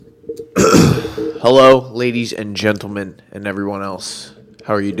Hello, ladies and gentlemen, and everyone else.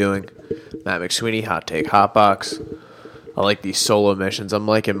 How are you doing? Matt McSweeney, Hot Take Hotbox. I like these solo missions. I'm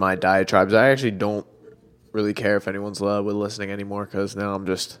liking my diatribes. I actually don't really care if anyone's listening anymore because now I'm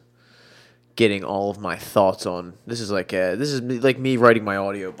just getting all of my thoughts on. This is like me writing my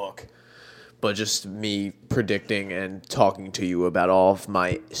audiobook, but just me predicting and talking to you about all of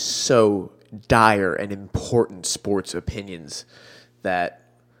my so dire and important sports opinions that.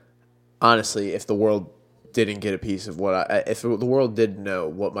 Honestly, if the world didn't get a piece of if the world didn't know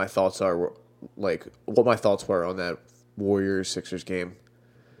what my thoughts are, like what my thoughts were on that Warriors-Sixers game,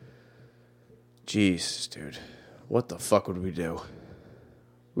 jeez, dude, what the fuck would we do?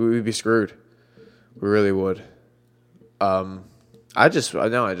 We'd be screwed. We really would. I just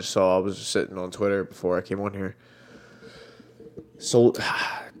saw. I was just sitting on Twitter before I came on here. So,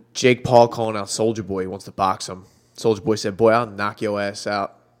 Jake Paul calling out Soulja Boy. He wants to box him. Soulja Boy said, "Boy, I'll knock your ass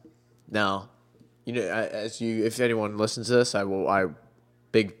out." Now, if anyone listens to this, I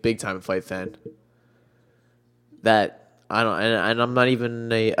big time fight fan. That I don't, and I'm not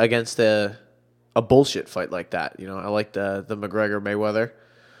even against a bullshit fight like that. I like the McGregor Mayweather.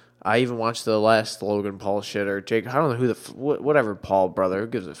 I even watched the last Logan Paul shit or Jake. I don't know who whatever Paul brother. Who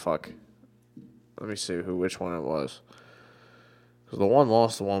gives a fuck? Let me see which one it was. Because the one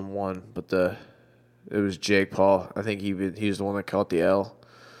lost, the one won, but it was Jake Paul. I think he was the one that caught the L.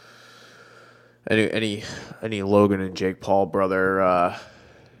 Any Logan and Jake Paul brother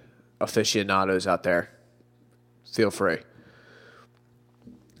aficionados out there, feel free.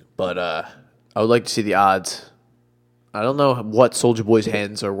 But I would like to see the odds. I don't know what Soulja Boy's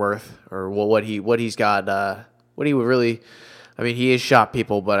hands are worth or what he's got. What he would really. I mean, he has shot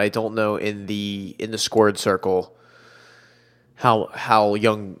people, but I don't know in the squared circle how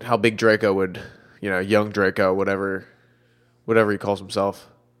big Draco would, young Draco, whatever he calls himself.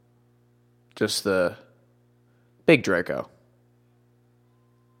 Just the Big Draco.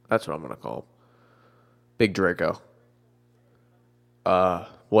 That's what I'm going to call him. Big Draco.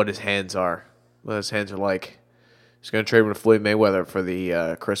 What his hands are. What his hands are like. He's going to trade with Floyd Mayweather for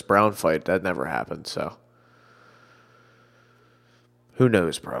the Chris Brown fight. That never happened, so. Who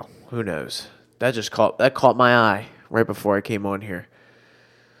knows, bro? Who knows? That caught my eye right before I came on here.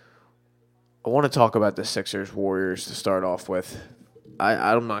 I want to talk about the Sixers Warriors to start off with.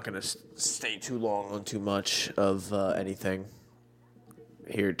 I'm not going to stay too long on too much of anything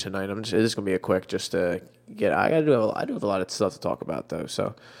here tonight. This is going to be a quick just to get. I do have a lot of stuff to talk about though.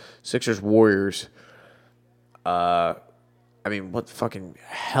 So, Sixers Warriors. I mean, what the fucking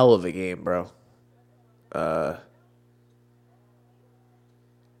hell of a game, bro. I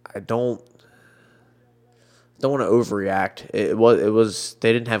don't want to overreact. It was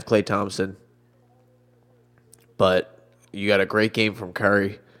they didn't have Klay Thompson, but. You got a great game from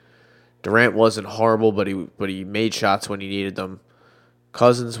Curry. Durant wasn't horrible, but he made shots when he needed them.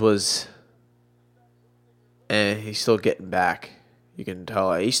 Cousins was, he's still getting back. You can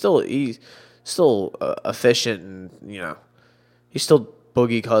tell he's still efficient, and he's still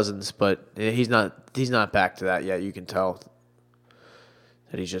Boogie Cousins, but he's not back to that yet. You can tell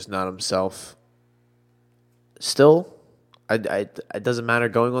that he's just not himself. Still, it doesn't matter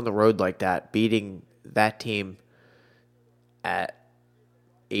going on the road like that, beating that team. At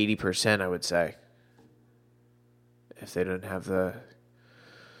 80%, I would say. If they didn't have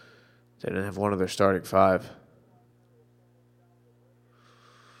one of their starting five.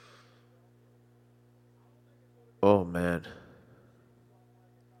 Oh man.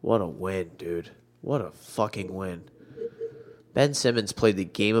 What a win, dude. What a fucking win. Ben Simmons played the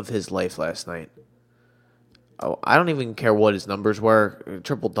game of his life last night. Oh, I don't even care what his numbers were,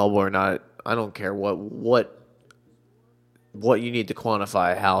 triple-double or not. I don't care what you need to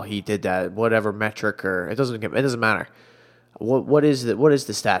quantify how he did that, whatever metric or it doesn't matter. What is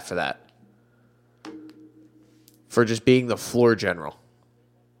the stat for that? For just being the floor general.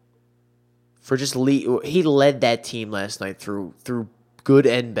 For just he led that team last night through good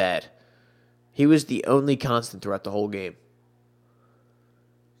and bad. He was the only constant throughout the whole game.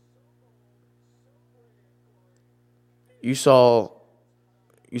 You saw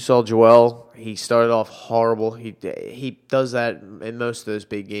Joel. He started off horrible. He does that in most of those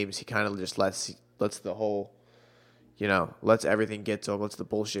big games. He kind of just lets the whole, lets everything get to him. Lets the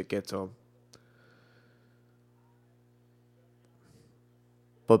bullshit get to him.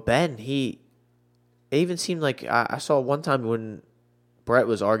 But Ben, it even seemed like I saw one time when Brett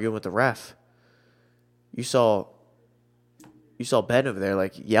was arguing with the ref. You saw Ben over there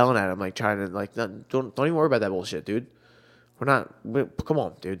like yelling at him, like trying to like don't even worry about that bullshit, dude. Come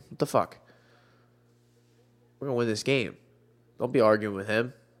on, dude. What the fuck? We're going to win this game. Don't be arguing with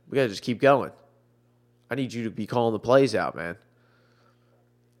him. We got to just keep going. I need you to be calling the plays out, man.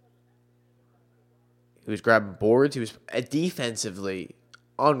 He was grabbing boards. He was defensively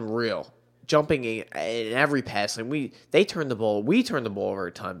unreal. Jumping in every pass lane. We turned the ball over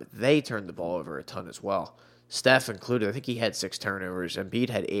a ton, but they turned the ball over a ton as well. Steph included. I think he had 6 turnovers. Embiid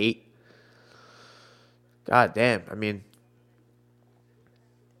had 8. God damn. I mean,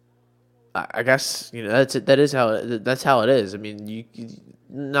 I guess that's how it is. I mean, you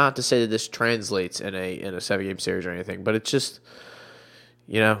not to say that this translates in a 7-game series or anything, but it's just,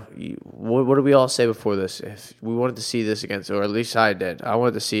 what did we all say before this? If we wanted to see this against, or at least I did, I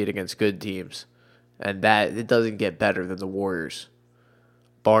wanted to see it against good teams, and that it doesn't get better than the Warriors,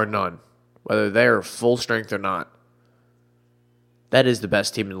 bar none, whether they're full strength or not. That is the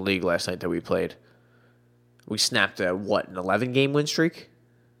best team in the league last night that we played. We snapped an 11-game win streak?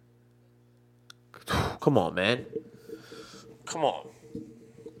 Come on, man. Come on.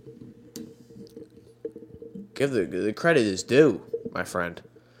 Give the credit is due, my friend.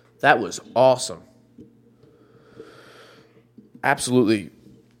 That was awesome. Absolutely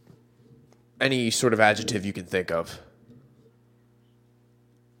any sort of adjective you can think of.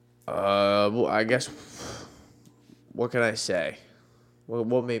 Well, I guess, what can I say? What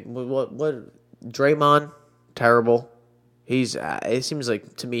Draymond, terrible. It seems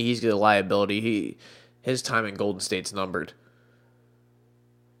like to me he's a liability. His time in Golden State's numbered.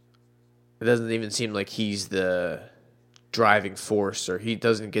 It doesn't even seem like he's the driving force, or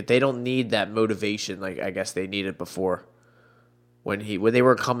they don't need that motivation like I guess they needed before. When they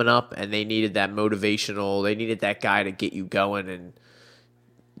were coming up and they needed that motivational, they needed that guy to get you going and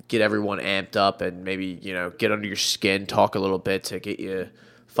get everyone amped up and maybe, get under your skin, talk a little bit to get you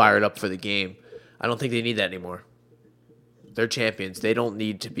fired up for the game. I don't think they need that anymore. They're champions. They don't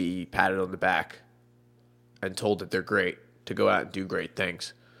need to be patted on the back and told that they're great to go out and do great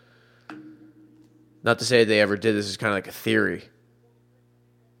things. Not to say they ever did. This is kind of like a theory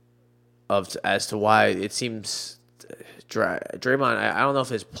as to why it seems Draymond. I don't know if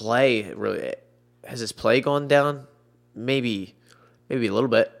his play really has his play gone down. Maybe a little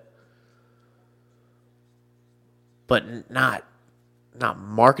bit, but not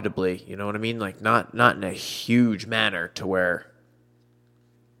marketably. You know what I mean? Like not in a huge manner to where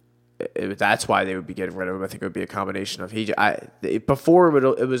that's why they would be getting rid of him. I think it would be a combination of before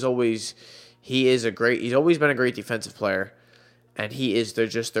it was always. He's always been a great defensive player, and they're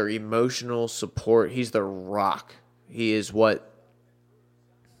just their emotional support. He's their rock. He is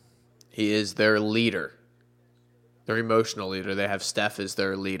their leader, their emotional leader. They have Steph as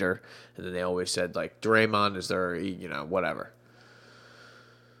their leader, and then they always said like Draymond is their, whatever.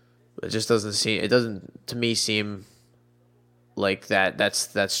 It just doesn't to me seem like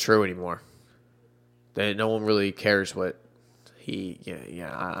that's true anymore. No one really cares what.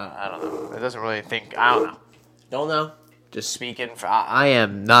 I don't know. It doesn't really think. I don't know. Don't know. Just speaking. I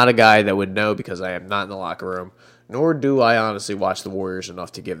am not a guy that would know because I am not in the locker room, nor do I honestly watch the Warriors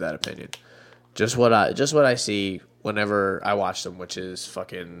enough to give that opinion. Just what I see whenever I watch them, which is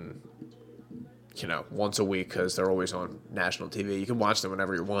fucking, once a week because they're always on national TV. You can watch them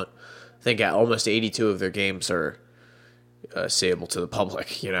whenever you want. I think almost 82 of their games are seeable to the public.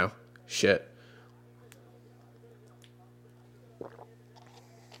 Shit.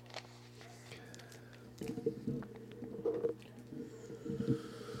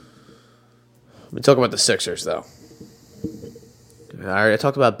 Let me talk about the Sixers, though. I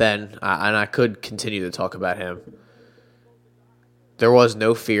talked about Ben, and I could continue to talk about him. There was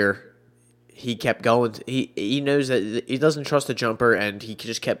no fear. He kept going. He knows that he doesn't trust the jumper, and he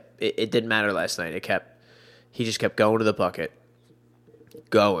just kept. It didn't matter last night. He just kept going to the bucket,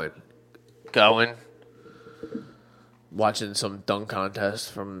 going. Watching some dunk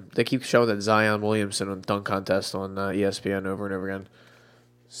contest they keep showing that Zion Williamson on dunk contest on ESPN over and over again.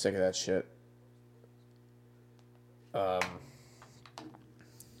 Sick of that shit. What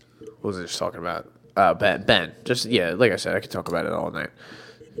was I just talking about? Ben. Just, like I said, I could talk about it all night.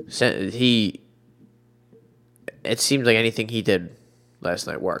 It seemed like anything he did last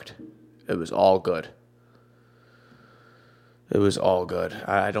night worked. It was all good.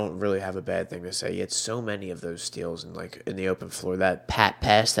 I don't really have a bad thing to say. He had so many of those steals in the open floor. That pat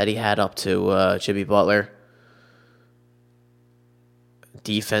pass that he had up to Jimmy Butler.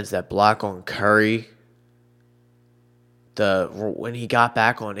 Defense, that block on Curry. When he got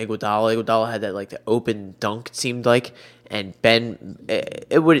back on Iguodala had that the open dunk, it seemed like, and Ben,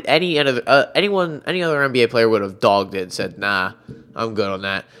 any other NBA player would have dogged it and said, nah, I'm good on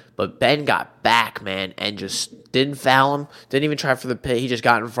that. But Ben got back, man, and just didn't foul him, didn't even try for the pit. He just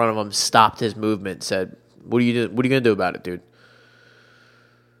got in front of him, stopped his movement, said, what are you gonna do about it, dude?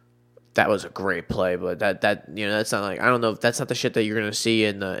 that was a great play, but that that's not like, I don't know, that's not the shit that you're gonna see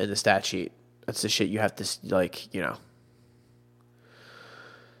in the stat sheet. That's the shit you have to like,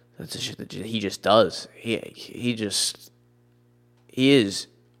 that's the shit that he just does. He's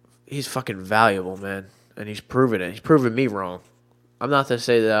fucking valuable, man, and he's proven it. He's proven me wrong. I'm not to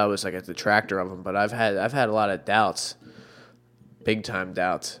say that I was like a detractor of him, but I've had a lot of doubts, big time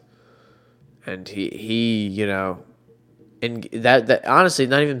doubts, and he and that honestly,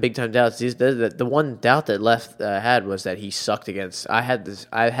 not even big time doubts. The one doubt that left had was that he sucked against. I had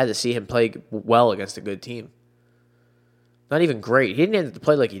to see him play well against a good team. Not even great. He didn't have to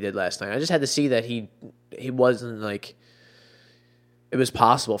play like he did last night. I just had to see that he wasn't like, it was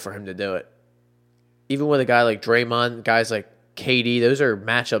possible for him to do it. Even with a guy like Draymond, guys like KD, those are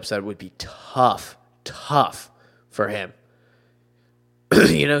matchups that would be tough for him.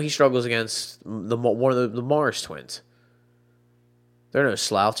 He struggles against one of the Morris twins. They're no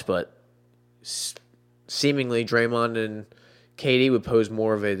slouch, but seemingly Draymond and KD would pose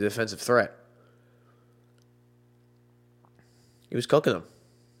more of a defensive threat. He was cooking them.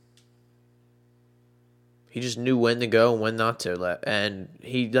 He just knew when to go and when not to. And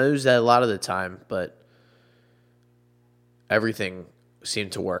he knows that a lot of the time, but everything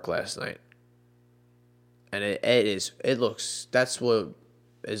seemed to work last night. And that's what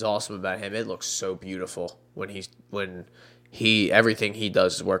is awesome about him. It looks so beautiful when everything he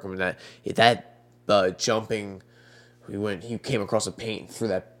does is working with that jumping. He came across the paint and threw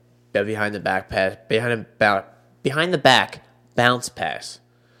that behind the back pass, behind the back bounce pass.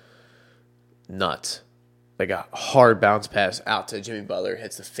 Nuts. Like a hard bounce pass out to Jimmy Butler,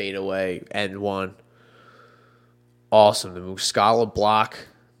 hits the fadeaway, and one. Awesome. The Muscala block.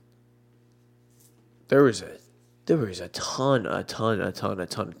 There was a ton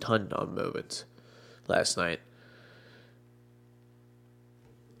of moments last night.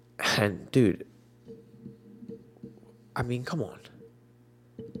 And dude, I mean, come on.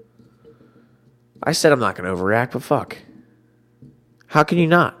 I said I'm not going to overreact, but fuck. How can you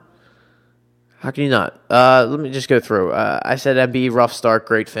not? Let me just go through. I said Embiid, rough start,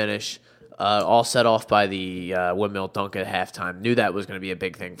 great finish. All set off by the windmill dunk at halftime. Knew that was going to be a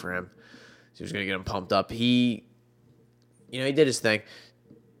big thing for him. He was going to get him pumped up. He did his thing.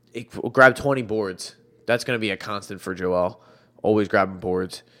 He grabbed 20 boards. That's going to be a constant for Joel. Always grabbing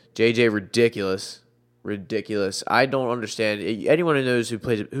boards. JJ, ridiculous. I don't understand. Anyone who knows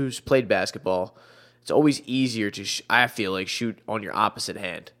who's played basketball, it's always easier to, I feel like, shoot on your opposite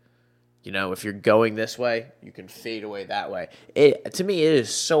hand. If you're going this way, you can fade away that way. To me, it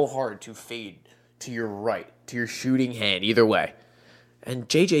is so hard to fade to your right, to your shooting hand, either way. And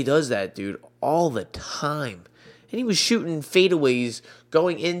JJ does that, dude, all the time. And he was shooting fadeaways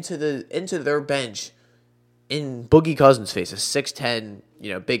going into their bench in Boogie Cousins' face, a 6'10",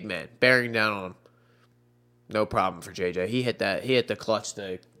 big man, bearing down on him. No problem for JJ. He hit the clutch,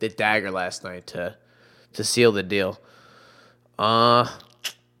 the dagger last night to seal the deal.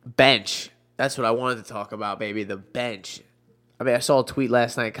 Bench. That's what I wanted to talk about, baby. The bench. I mean, I saw a tweet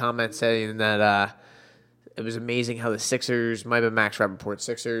last night, comment saying that it was amazing how the Sixers, might have been Max Rappaport,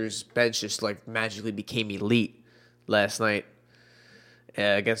 Sixers bench just like magically became elite last night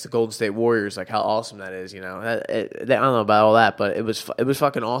against the Golden State Warriors. Like how awesome that is, I don't know about all that, but it was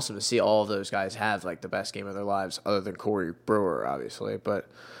fucking awesome to see all of those guys have like the best game of their lives, other than Corey Brewer, obviously. But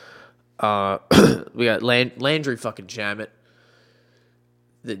we got Landry fucking Shamet.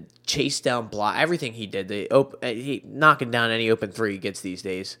 The chase down block, everything he did, he knocking down any open three he gets these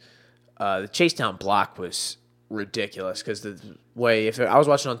days. The chase down block was ridiculous because the way, if I was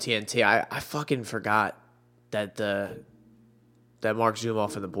watching on TNT, I fucking forgot that Mark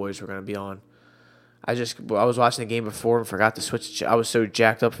Zumoff and the boys were going to be on. I was watching the game before and forgot to switch. I was so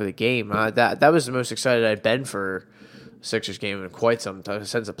jacked up for the game. That was the most excited I'd been for a Sixers game in quite some time,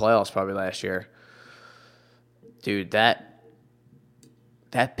 since the playoffs probably last year. Dude, that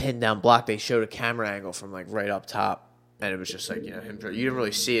pin down block, they showed a camera angle from like right up top, and it was just like, him. You didn't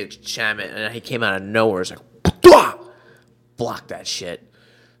really see it, Shamet, and he came out of nowhere. It's like, block that shit.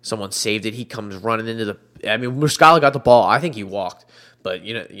 Someone saved it. He comes running into the. I mean, Muscala got the ball. I think he walked, but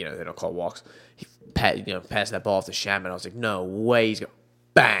they don't call walks. He passed that ball off to Shamet. I was like, no way. He's going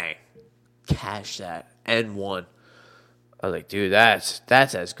bang, cash that and one. I was like, dude, that's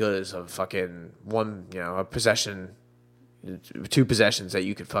as good as a fucking one. A possession. 2 possessions that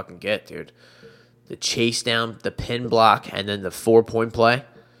you could fucking get, dude. The chase down, the pin block, and then the 4-point play.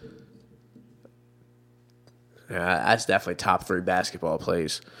 That's definitely top 3 basketball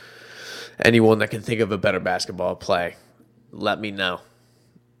plays. Anyone that can think of a better basketball play, let me know.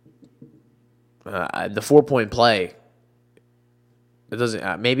 The 4-point play, It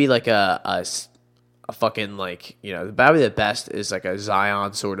doesn't. Maybe like a fucking like probably the best is like a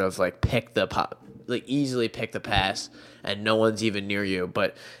Zion sort of like pick the pop, like easily pick the pass and no one's even near you,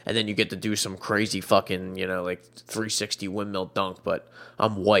 and then you get to do some crazy fucking like 360 windmill dunk, but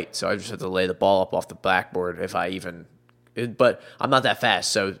I'm white, so I just have to lay the ball up off the backboard if I even. But I'm not that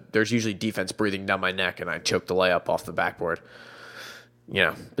fast, so there's usually defense breathing down my neck, and I choke the layup off the backboard.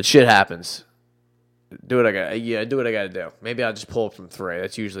 But shit happens. Do what I got. Yeah, do what I got to do. Maybe I'll just pull up from 3.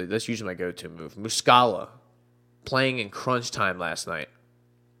 That's usually my go-to move. Muscala playing in crunch time last night.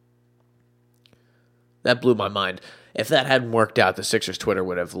 That blew my mind. If that hadn't worked out, the Sixers Twitter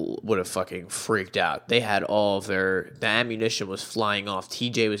would have fucking freaked out. They had all of the ammunition was flying off.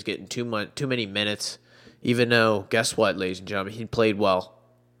 TJ was getting too many minutes, even though guess what, ladies and gentlemen, he played well.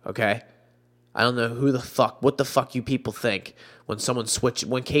 Okay, I don't know what the fuck you people think when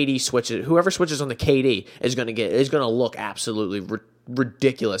KD switches, whoever switches on the KD is gonna look absolutely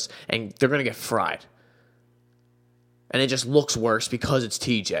ridiculous, and they're gonna get fried. And it just looks worse because it's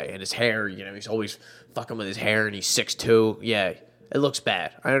TJ and his hair. He's always fucking with his hair, and he's 6'2". Yeah, it looks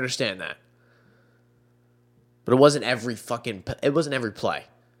bad. I understand that, but it wasn't every play.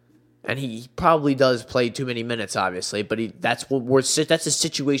 And he probably does play too many minutes, obviously. But that's the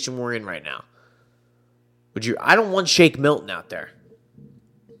situation we're in right now. I don't want Shake Milton out there.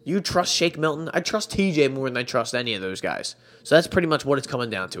 You trust Shake Milton? I trust TJ more than I trust any of those guys. So that's pretty much what it's coming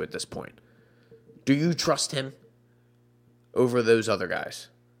down to at this point. Do you trust him over those other guys?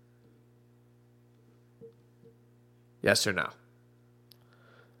 Yes or no?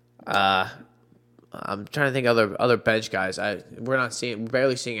 I'm trying to think other bench guys. We're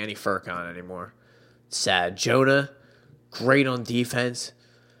barely seeing any Furkan anymore. Sad. Jonah, great on defense.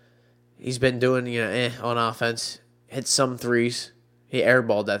 He's been doing on offense. Hit some threes. He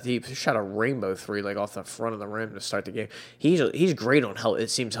airballed that. He shot a rainbow 3 like off the front of the rim to start the game. He's great on help. It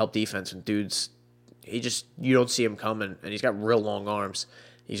seems help defense and dudes. You don't see him coming, and he's got real long arms.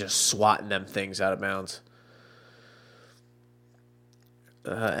 He's just swatting them things out of bounds.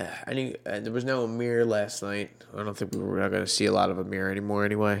 There was no Amir last night. I don't think we're not going to see a lot of Amir anymore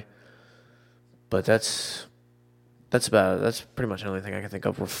anyway. But that's pretty much the only thing I can think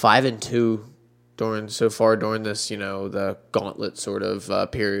of. We're 5-2 so far during this, the gauntlet sort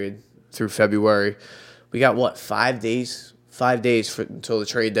of period through February. We got 5 days? 5 days until the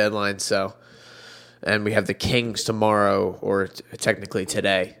trade deadline. So, and we have the Kings tomorrow, or technically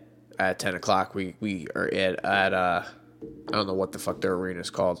today at 10 o'clock. We are at I don't know what the fuck their arena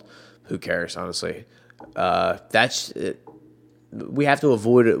is called. Who cares, honestly? That's it. We have to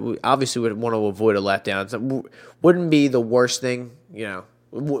avoid it. We obviously would want to avoid a letdown. So wouldn't be the worst thing,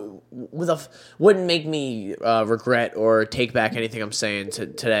 wouldn't make me regret or take back anything I'm saying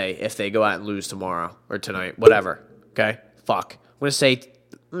today if they go out and lose tomorrow or tonight, whatever. Okay, fuck. I'm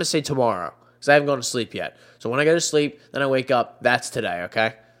gonna say tomorrow because I haven't gone to sleep yet. So when I go to sleep, then I wake up. That's today.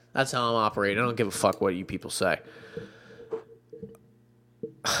 Okay, that's how I'm operating. I don't give a fuck what you people say.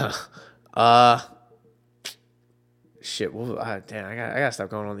 Shit. Well, damn, I gotta stop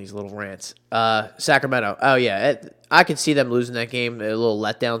going on these little rants. Sacramento. Oh yeah, I could see them losing that game. A little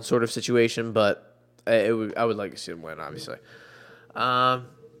letdown sort of situation, but I would like to see them win, obviously.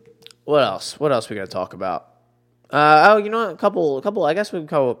 What else? What else we gotta talk about? A couple. I guess we can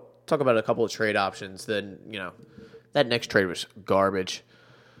talk about a couple of trade options. Then that Knicks trade was garbage.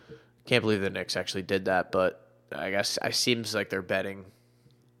 Can't believe the Knicks actually did that, but I guess it seems like they're betting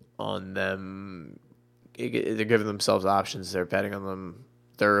on them. They're giving themselves options. They're betting on them,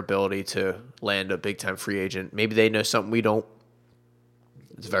 their ability to land a big-time free agent. Maybe they know something we don't.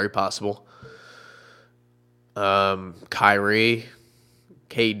 It's very possible. Kyrie,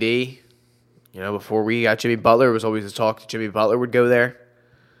 KD. Before we got Jimmy Butler, it was always the talk that Jimmy Butler would go there.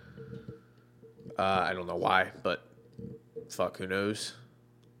 I don't know why, but fuck, who knows?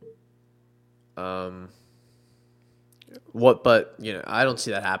 But I don't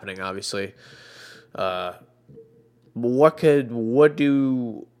see that happening, obviously. What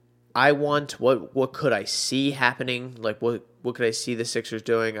do I want? What could I see happening? Like what could I see the Sixers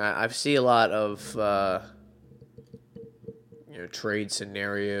doing? I see a lot of trade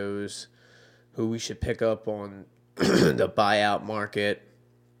scenarios, who we should pick up on the buyout market.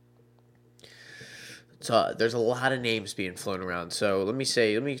 So there's a lot of names being flown around. So let me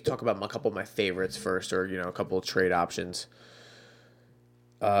talk about a couple of my favorites first, or a couple of trade options.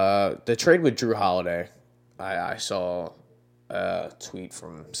 The trade with Drew Holiday, I saw a tweet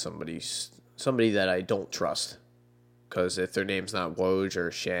from somebody that I don't trust, because if their name's not Woj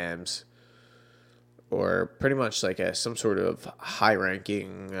or Shams, or pretty much like some sort of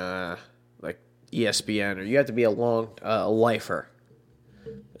high-ranking like ESPN, or you have to be a lifer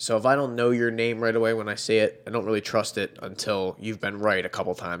So if I don't know your name right away when I say it, I don't really trust it until you've been right a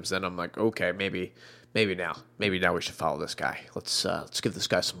couple times. Then I'm like, okay, maybe now we should follow this guy. Let's give this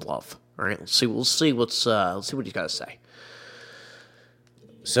guy some love. All right, let's see what he's got to say.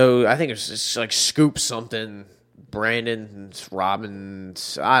 So I think it's like Scoop something, Brandon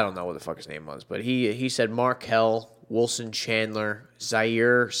Robbins. I don't know what the fuck his name was, but he said Markelle, Wilson Chandler,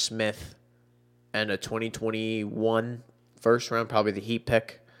 Zaire Smith, and a 2021 first round, probably the Heat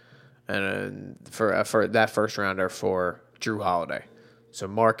pick. And for that first rounder for Drew Holiday. So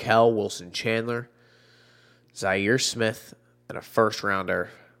Markelle, Wilson Chandler, Zaire Smith, and a first rounder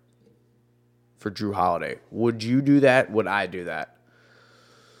for Drew Holiday. Would you do that? Would I do that?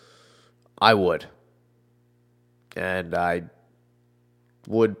 I would. And I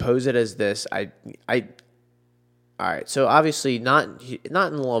would pose it as this. All right. So obviously not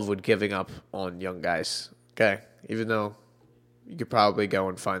in love with giving up on young guys. Okay. Even though you could probably go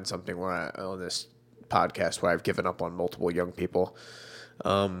and find something on this podcast where I've given up on multiple young people.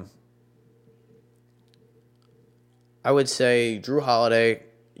 I would say Drew Holiday,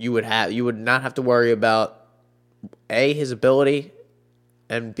 you would not have to worry about A, his ability,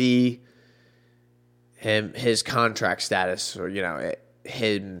 and B, his contract status, or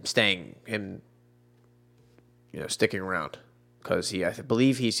sticking around, because I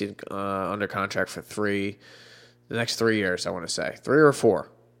believe he's under contract for the next 3 years, I want to say. 3 or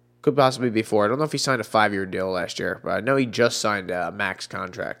 4. Could possibly be 4. I don't know if he signed a 5-year deal last year, but I know he just signed a max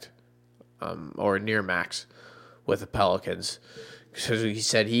contract, or near max, with the Pelicans. Because he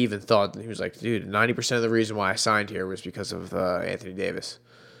said he even thought, he was like, dude, 90% of the reason why I signed here was because of Anthony Davis.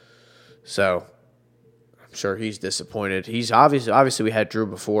 So I'm sure he's disappointed. He's obviously we had Drew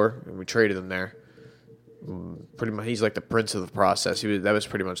before, and we traded him there. Pretty much, he's like the prince of the process. That was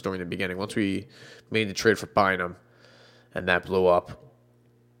pretty much during the beginning. Once we made the trade for Bynum, and that blew up,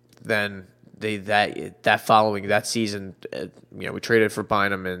 then that season, we traded for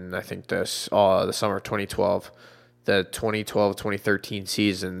Bynum in I think the summer of 2012, the 2012-2013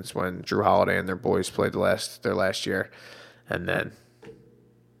 seasons when Drew Holiday and their boys played their last year, and then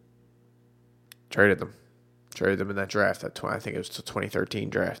traded them in that draft. I think it was the 2013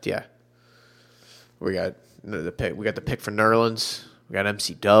 draft. Yeah. We got the pick. We got the pick for Nerlens. We got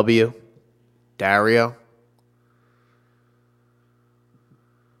MCW, Dario.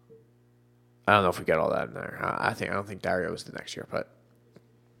 I don't know if we got all that in there. I don't think Dario was the next year, but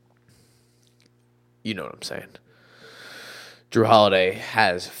you know what I'm saying. Drew Holiday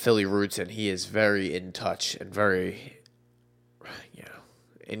has Philly roots, and he is very in touch and very,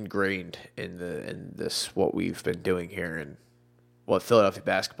 ingrained in this what we've been doing here and what Philadelphia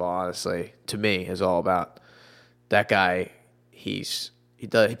basketball, honestly, to me, is all about. That guy, he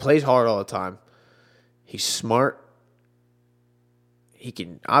plays hard all the time. He's smart. He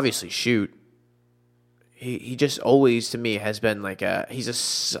can obviously shoot. He just always, to me, has been like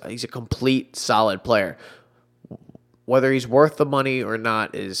he's a complete solid player. Whether he's worth the money or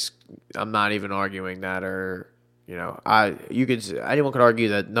not I'm not even arguing that, or anyone could argue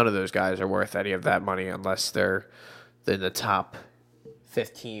that none of those guys are worth any of that money unless they're in the top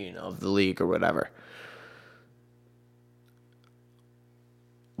 15 of the league or whatever.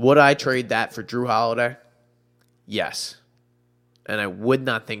 Would I trade that for Drew Holiday? Yes. And I would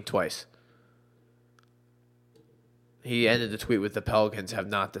not think twice. He ended the tweet with the Pelicans have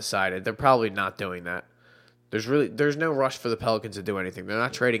not decided. They're probably not doing that. There's no rush for the Pelicans to do anything. They're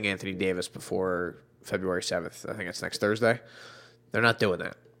not trading Anthony Davis before February 7th. I think it's next Thursday. They're not doing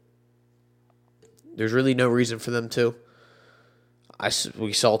that. There's really no reason for them to.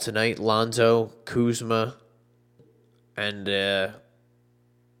 We saw tonight Lonzo, Kuzma, and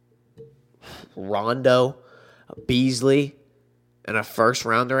Rondo, Beasley, and a first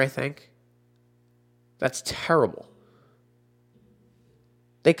rounder, I think. That's terrible.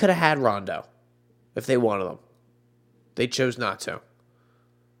 They could have had Rondo if they wanted him. They chose not to.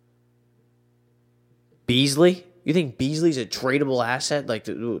 Beasley? You think Beasley's a tradable asset? Like,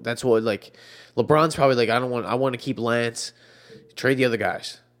 that's what, like, LeBron's probably like, I want to keep Lance. Trade the other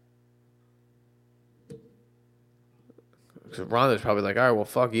guys. Because Rondo's probably like, all right, well,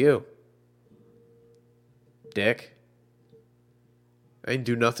 fuck you, dick. I didn't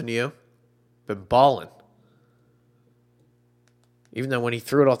do nothing to you. Been balling. Even though when he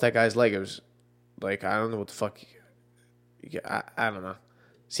threw it off that guy's leg, it was like, I don't know what the fuck. I don't know. It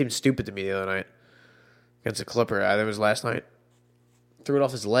seemed stupid to me the other night against the Clipper. I think it was last night. Threw it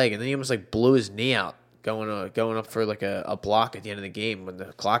off his leg, and then he almost like blew his knee out going up for like a block at the end of the game when the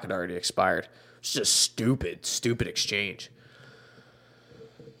clock had already expired. It's just stupid exchange.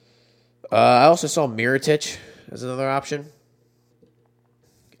 I also saw Mirotic as another option.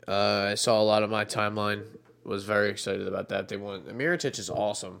 I saw a lot of my timeline. Was very excited about that. They won. Mirotic is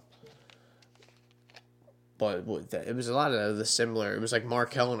awesome. But it was a lot of the similar. It was like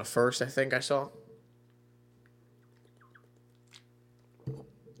Markel in a first, I think I saw.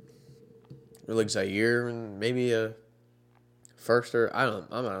 Or like Zaire and maybe a first or I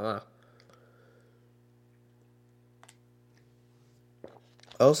don't know.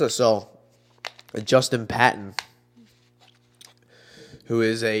 I also saw Justin Patton, who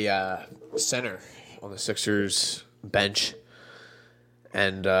is a center on the Sixers bench,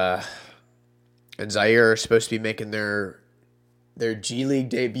 and Zaire are supposed to be making their G League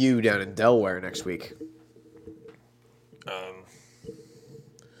debut down in Delaware next week.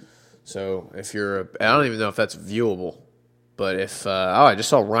 So if you're, I don't even know if that's viewable, but if I just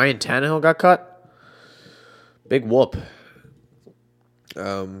saw Ryan Tannehill got cut. Big whoop.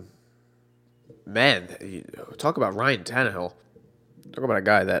 Man, talk about Ryan Tannehill. Talk about a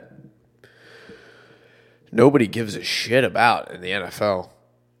guy that nobody gives a shit about in the NFL.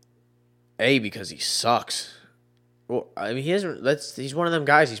 Because he sucks. Well, I mean, he's one of them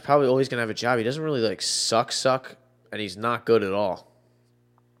guys. He's probably always gonna have a job. He doesn't really like suck, and he's not good at all.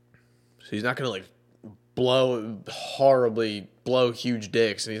 So he's not gonna like blow huge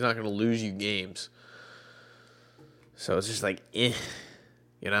dicks, and he's not gonna lose you games. So it's just like, you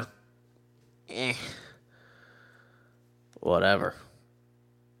know, whatever.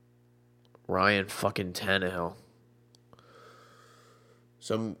 Ryan fucking Tannehill.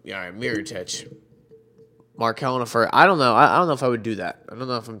 So, yeah, Mirotic. Markel in a first. I don't know. I don't know if I would do that. I don't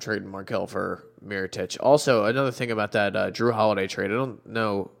know if I'm trading Markel for Mirotic. Also, another thing about that Drew Holiday trade. I don't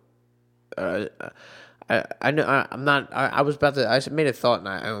know. I know. I'm not. I was about to. I made a thought, and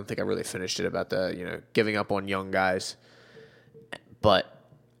I don't think I really finished it about the giving up on young guys. But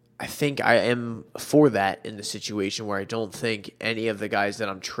I think I am for that in the situation where I don't think any of the guys that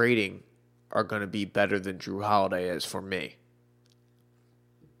I'm trading are going to be better than Drew Holiday is for me.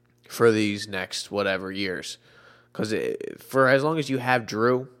 For these next whatever years. Because for as long as you have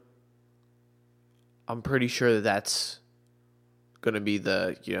Drew, I'm pretty sure that's going to be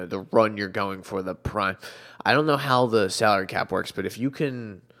the run you're going for, the prime. I don't know how the salary cap works, but if you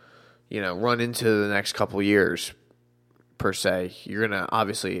can, run into the next couple years, per se, you're going to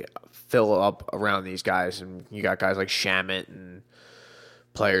obviously fill up around these guys. And you got guys like Shamet and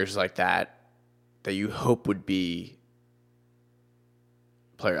players like that you hope would be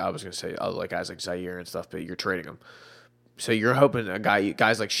I was going to say like guys like Zaire and stuff, but you're trading them. So you're hoping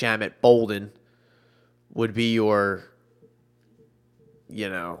guys like Shamet, Bolden would be your,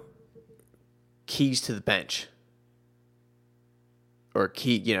 keys to the bench. Or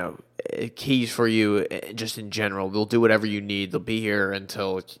keys for you just in general. They'll do whatever you need. They'll be here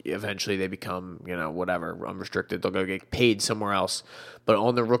until eventually they become, whatever, unrestricted. They'll go get paid somewhere else. But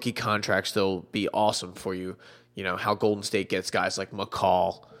on the rookie contracts, they'll be awesome for you. How Golden State gets guys like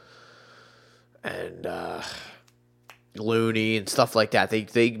McCall and Looney and stuff like that.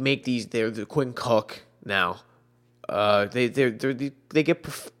 They make these. They're the Quinn Cook now. They get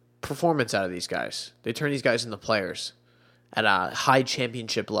performance out of these guys. They turn these guys into players at a high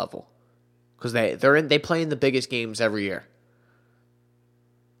championship level because they play in the biggest games every year,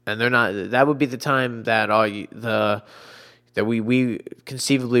 and they're not. That would be the time that that we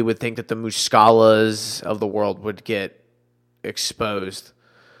conceivably would think that the Muscalas of the world would get exposed.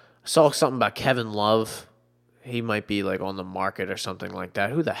 I saw something about Kevin Love. He might be like on the market or something like that.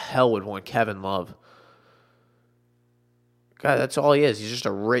 Who the hell would want Kevin Love? God, that's all he is. He's just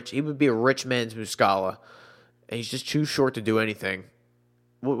he would be a rich man's Muscala. And he's just too short to do anything.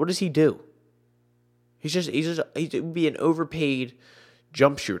 What does he do? He would be an overpaid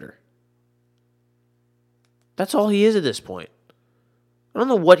jump shooter. That's all he is at this point. I don't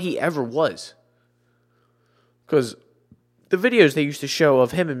know what he ever was. Because the videos they used to show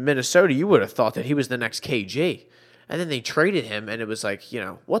of him in Minnesota, you would have thought that he was the next KG. And then they traded him, and it was like,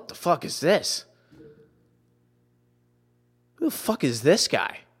 what the fuck is this? Who the fuck is this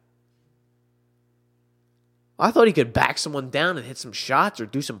guy? I thought he could back someone down and hit some shots or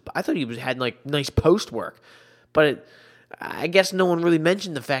do some. I thought he had like nice post work. But I guess no one really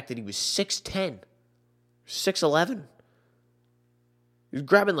mentioned the fact that he was 6'10", 6'11". He was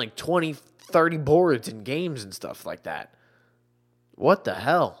grabbing like 20, 30 boards in games and stuff like that. What the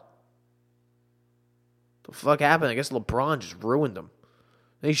hell? The fuck happened? I guess LeBron just ruined him.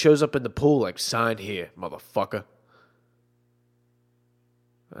 Then he shows up in the pool like, sign here, motherfucker.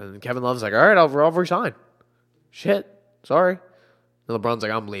 And Kevin Love's like, all right, I'll resign. Shit, sorry. And LeBron's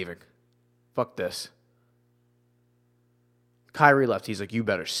like, I'm leaving. Fuck this. Kyrie left. He's like, you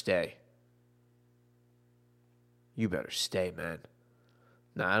better stay. You better stay, man.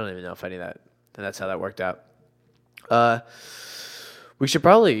 No, I don't even know if any of that. And that's how that worked out. We should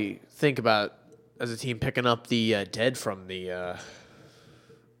probably think about as a team picking up the dead from the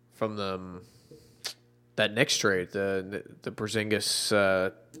that Knicks trade, the Porzingis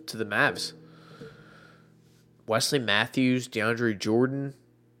to the Mavs. Wesley Matthews, DeAndre Jordan,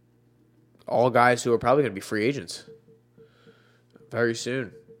 all guys who are probably going to be free agents very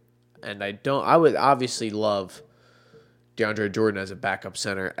soon. And I would obviously love DeAndre Jordan as a backup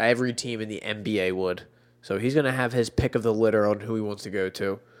center. Every team in the NBA would. So he's going to have his pick of the litter on who he wants to go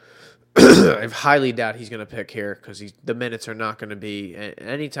to. I highly doubt he's going to pick here because the minutes are not going to be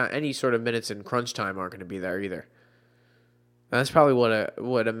any sort of minutes in crunch time aren't going to be there either. That's probably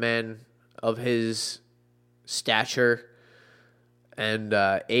what a man of his stature and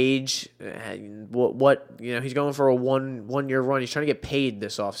age, what he's going for a 1 year run. He's trying to get paid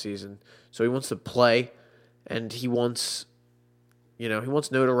this offseason, so he wants to play, and he wants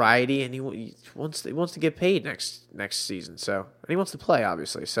notoriety, and he wants to get paid next season. So, and he wants to play,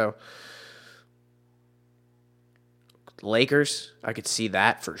 obviously. So, Lakers, I could see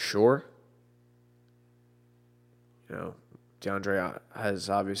that for sure. DeAndre has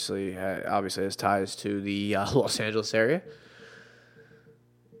obviously has ties to the Los Angeles area.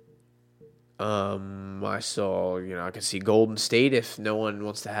 I saw, I could see Golden State if no one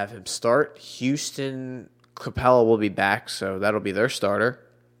wants to have him start. Houston, Capella will be back, so that'll be their starter.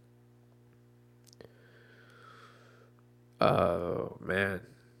 Oh, man.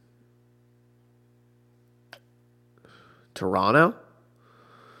 Toronto?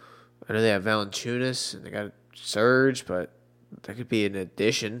 I know they have Valanciunas and they got Serge, but that could be an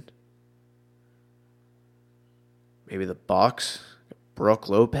addition. Maybe the Bucks. Brook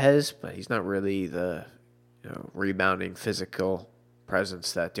Lopez, but he's not really the rebounding physical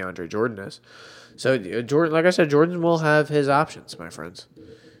presence that DeAndre Jordan is. So Jordan, like I said, Jordan will have his options, my friends.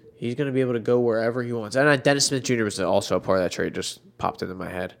 He's going to be able to go wherever he wants. And Dennis Smith Jr. was also a part of that trade. Just popped into my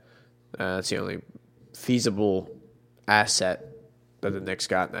head. That's the only feasible asset that the Knicks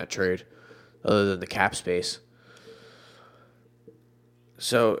got in that trade, other than the cap space.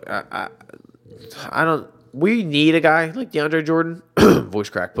 So I don't. We need a guy like DeAndre Jordan, voice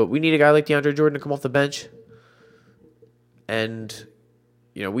crack, but we need a guy like DeAndre Jordan to come off the bench. And,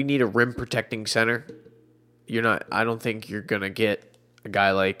 we need a rim protecting center. I don't think you're going to get a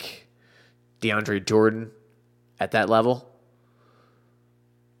guy like DeAndre Jordan at that level.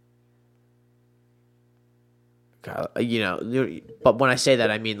 But when I say that,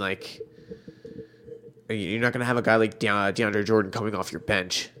 I mean like, you're not going to have a guy like DeAndre Jordan coming off your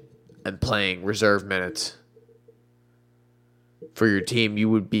bench and playing reserve minutes for your team. You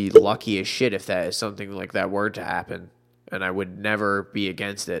would be lucky as shit if that is something like that were to happen, and I would never be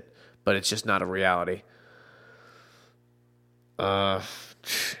against it, but it's just not a reality.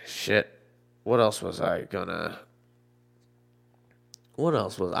 Shit. What else was I gonna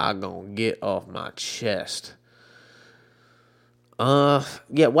get off my chest?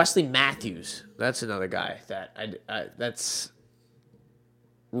 Wesley Matthews. That's another guy that that's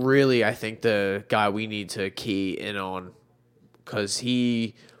really, I think, the guy we need to key in on, because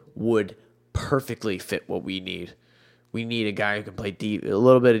he would perfectly fit what we need. We need a guy who can play a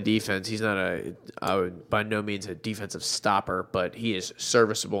little bit of defense. He's not by no means a defensive stopper, but he is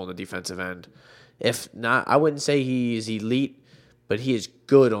serviceable on the defensive end. If not, I wouldn't say he is elite, but he is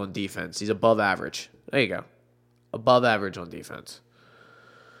good on defense. He's above average. There you go. Above average on defense.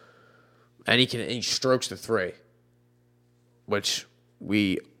 And he strokes the three, which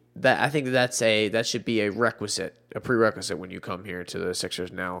I think that should be a prerequisite when you come here to the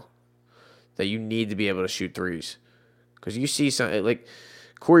Sixers now, that you need to be able to shoot threes. Because you see some, like,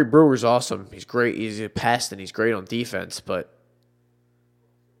 Corey Brewer's awesome. He's great. He's a pest and he's great on defense, but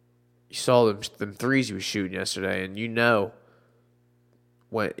you saw them threes he was shooting yesterday, and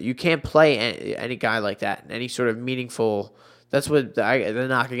when you can't play any guy like that in any sort of meaningful. That's what the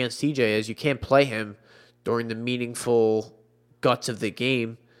knock against TJ is. You can't play him during the meaningful guts of the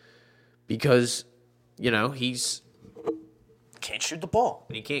game because he's can't shoot the ball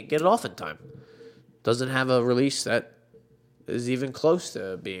and he can't get it off in time. Doesn't have a release that is even close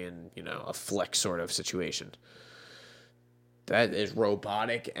to being a flex sort of situation. That is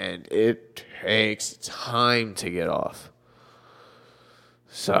robotic and it takes time to get off.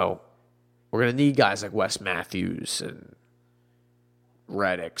 So we're gonna need guys like Wes Matthews and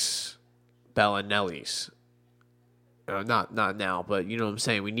Reddicks, Bellinellis. Not now, but you know what I'm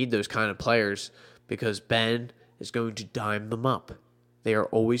saying. We need those kind of players because Ben is going to dime them up. They are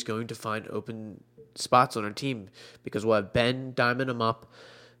always going to find open spots on our team because we'll have Ben diming them up,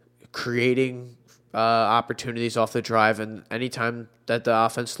 creating opportunities off the drive, and anytime that the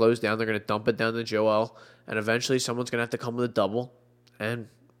offense slows down, they're going to dump it down to Joel, and eventually someone's going to have to come with a double, and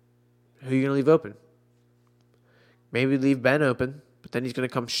who are you going to leave open? Maybe leave Ben open, but then he's going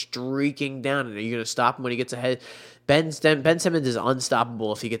to come streaking down, and are you going to stop him when he gets ahead? Ben Simmons is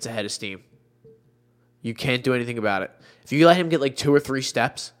unstoppable if he gets ahead of steam. You can't do anything about it. If you let him get like 2 or 3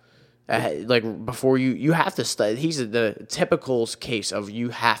 steps, before you have to. He's the typical case of you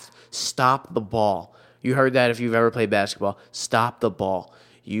have to stop the ball. You heard that if you've ever played basketball. Stop the ball.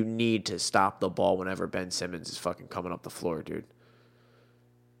 You need to stop the ball whenever Ben Simmons is fucking coming up the floor, dude.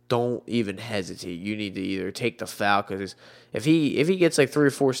 Don't even hesitate. You need to either take the foul, because if he gets like 3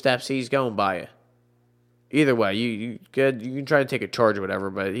 or 4 steps, he's going by you. Either way, you can try to take a charge or whatever,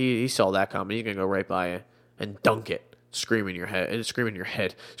 but he saw that coming. He's gonna go right by you and dunk it. Scream in your head, scream in your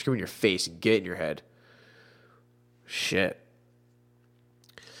face, and get in your head. Shit.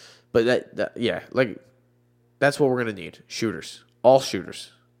 But that's what we're gonna need. Shooters, all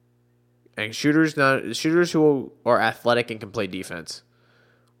shooters, and shooters who are athletic and can play defense.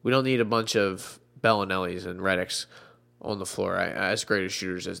 We don't need a bunch of Bellinellis and Redicks on the floor, as great as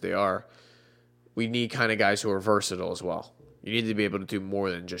shooters as they are. We need kind of guys who are versatile as well. You need to be able to do more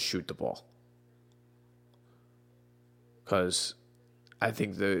than just shoot the ball. Because I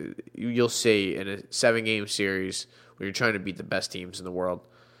think you'll see in a 7-game series where you're trying to beat the best teams in the world,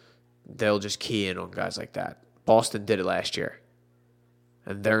 they'll just key in on guys like that. Boston did it last year.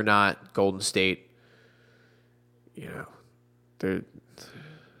 And they're not Golden State. They're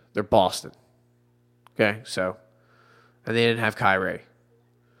Boston. Okay, so. And they didn't have Kyrie.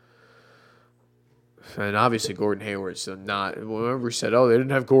 And obviously Gordon Hayward. So remember we said, they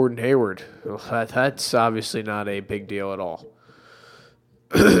didn't have Gordon Hayward. Well, that's obviously not a big deal at all.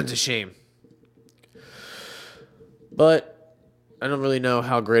 It's a shame. But I don't really know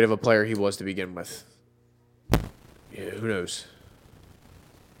how great of a player he was to begin with. Yeah, who knows?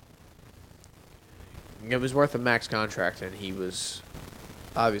 It was worth a max contract, and he was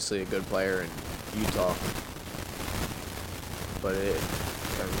obviously a good player in Utah. But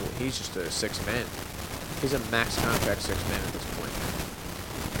he's just a 6th man. He's a max contract 6th man at this point.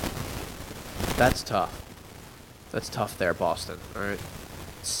 That's tough. That's tough there, Boston. All right.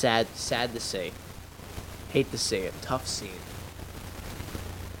 Sad to say. Hate to say it. Tough scene.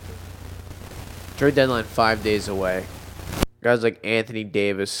 Trade deadline 5 days away. Guys like Anthony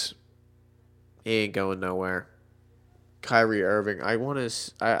Davis, he ain't going nowhere. Kyrie Irving. I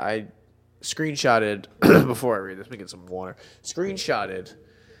screenshotted before I read this. Let me get some water. Screenshotted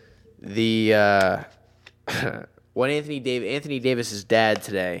the when Anthony Davis's dad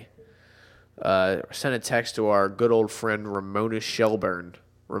today sent a text to our good old friend Ramona Shelburne.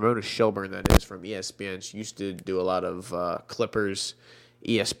 Ramona Shelburne, that is, from ESPN. She used to do a lot of Clippers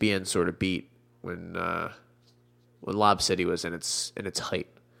ESPN sort of beat when Lob City was in its height.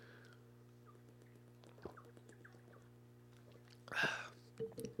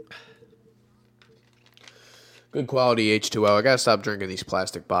 Good quality H2O. I gotta stop drinking these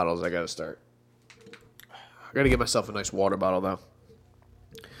plastic bottles. I gotta get myself a nice water bottle, though.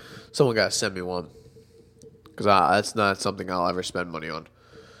 Someone gotta send me one, because that's not something I'll ever spend money on.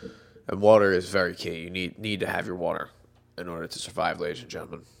 And water is very key. You need to have your water in order to survive, ladies and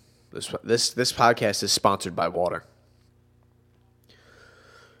gentlemen. This podcast is sponsored by water.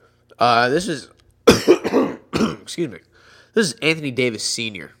 This is excuse me. This is Anthony Davis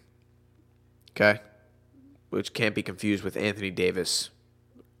Sr. Okay. Which can't be confused with Anthony Davis.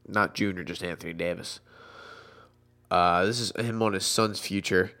 Not Junior, just Anthony Davis. This is him on his son's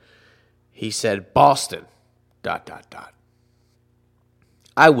future. He said, Boston, ...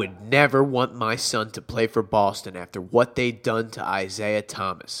 I would never want my son to play for Boston after what they done to Isaiah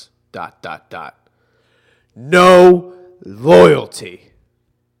Thomas, ... No loyalty.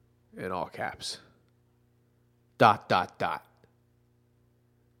 In all caps. ...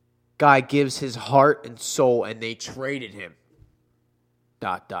 Guy gives his heart and soul, and they traded him. ...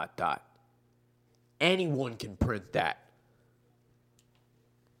 Anyone can print that.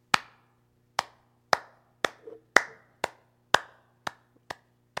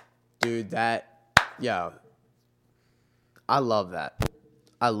 Dude, I love that.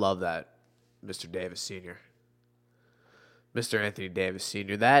 I love that, Mr. Davis Sr. Mr. Anthony Davis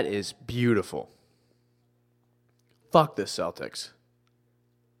Sr. That is beautiful. Fuck the Celtics.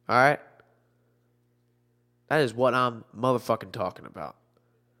 All right? That is what I'm motherfucking talking about.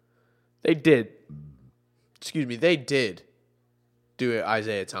 They did do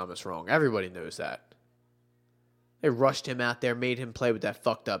Isaiah Thomas wrong. Everybody knows that. They rushed him out there, made him play with that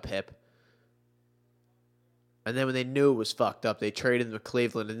fucked up hip. And then when they knew it was fucked up, they traded him to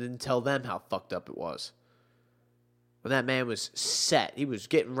Cleveland and didn't tell them how fucked up it was. When that man was set, he was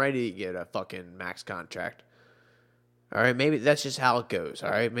getting ready to get a fucking max contract. All right, maybe that's just how it goes.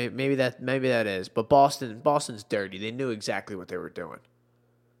 All right, maybe that is. But Boston's dirty. They knew exactly what they were doing.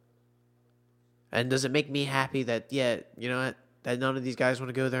 And does it make me happy that you know what, that none of these guys want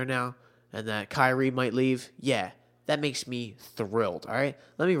to go there now, and that Kyrie might leave? Yeah, that makes me thrilled. All right,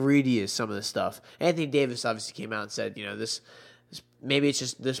 let me read you some of this stuff. Anthony Davis obviously came out and said, this maybe it's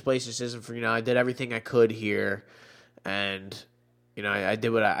just this place just isn't for I did everything I could here, and I did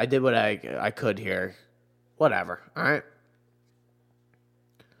what I could here. Whatever, all right?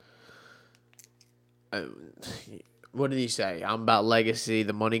 What did he say? I'm about legacy.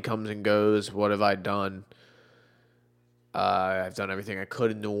 The money comes and goes. What have I done? I've done everything I could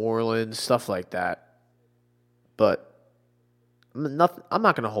in New Orleans, stuff like that. But I'm not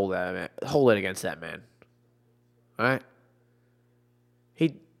going to hold it against that man. All right?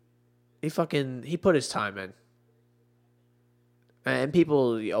 He put his time in. And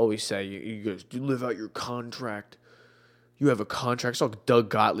people always say, you live out your contract. You have a contract. I saw Doug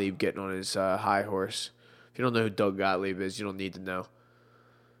Gottlieb getting on his high horse. If you don't know who Doug Gottlieb is, you don't need to know.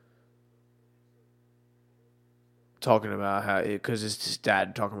 Talking about how, because it's his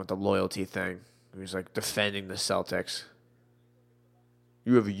dad talking about the loyalty thing. He's like defending the Celtics.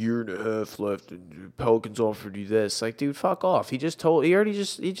 You have a year and a half left, and Pelicans offered you this. Like, dude, fuck off. He just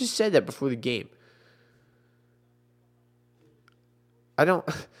said that before the game. I don't.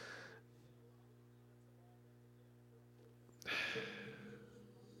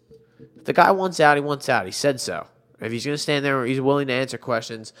 If the guy wants out, he wants out. He said so. If he's going to stand there, he's willing to answer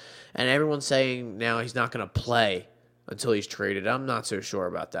questions. And everyone's saying now he's not going to play until he's traded. I'm not so sure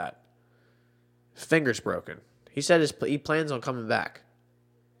about that. His finger's broken. He said he plans on coming back.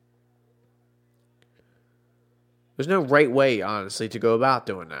 There's no right way, honestly, to go about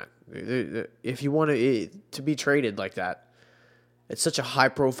doing that. If you want to be traded like that, it's such a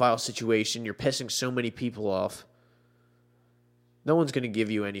high-profile situation. You're pissing so many people off. No one's going to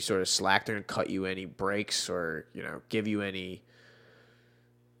give you any sort of slack. They're going to cut you any breaks or, give you any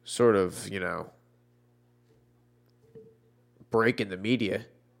sort of, break in the media.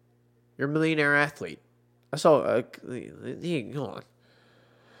 You're a millionaire athlete. I saw, hold on.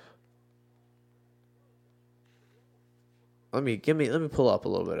 Let me pull up a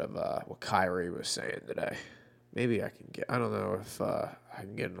little bit of what Kyrie was saying today. Maybe I can I don't know if I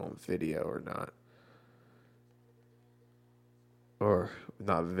can get it on video or not. Or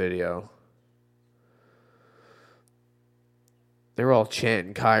not video. They were all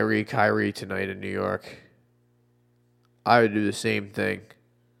chanting Kyrie, Kyrie tonight in New York. I would do the same thing.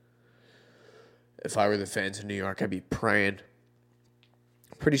 If I were the fans in New York, I'd be praying.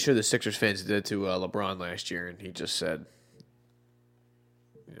 Pretty sure the Sixers fans did it to LeBron last year, and he just said,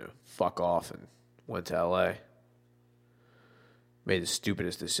 fuck off, and went to LA. Made the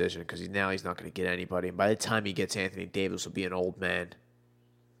stupidest decision because he's not going to get anybody. And by the time he gets Anthony Davis, will be an old man.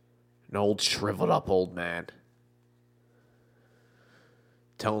 An old, shriveled up old man.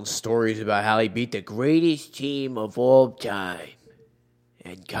 Telling stories about how he beat the greatest team of all time.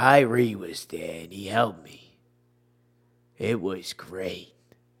 And Kyrie was there and he helped me. It was great.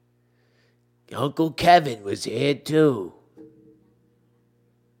 Uncle Kevin was here too.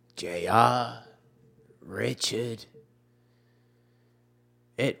 JR, Richard.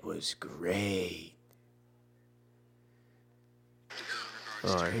 It was great.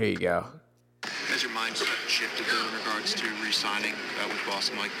 All right, here you go. Has your mind shifted in regards to re-signing with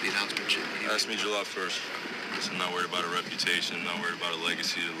Boston, Mike? The announcement should be. Ask me July 1st. I'm not worried about a reputation. I'm not worried about a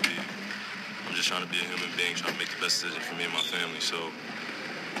legacy to leave. I'm just trying to be a human being, trying to make the best decision for me and my family. So,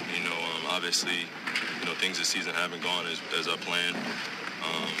 obviously, things this season haven't gone as I planned.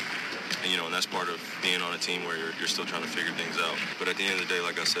 And that's part of being on a team where you're still trying to figure things out. But at the end of the day,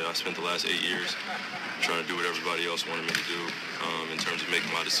 like I said, I spent the last 8 years trying to do what everybody else wanted me to do in terms of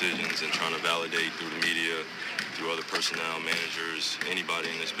making my decisions and trying to validate through the media, through other personnel, managers, anybody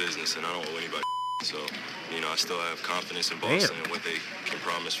in this business. And I don't owe anybody. So, I still have confidence in Boston and what they can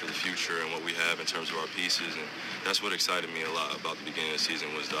promise for the future and what we have in terms of our pieces. And that's what excited me a lot about the beginning of the season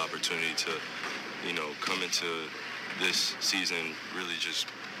was the opportunity to, come into this season really just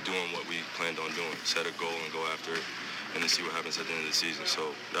doing what we planned on doing, set a goal and go after it, and then see what happens at the end of the season.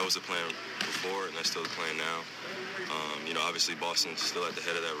 So that was the plan before, and that's still the plan now. Obviously Boston's still at the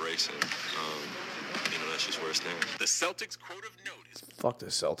head of that race, and that's just where it stands. The Celtics quote of note is... Fuck the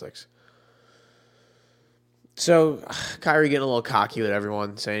Celtics. So, Kyrie getting a little cocky with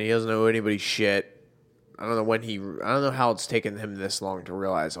everyone, saying he doesn't know anybody's shit. I don't know how it's taken him this long to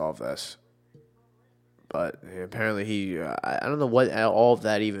realize all of this. But apparently I don't know what all of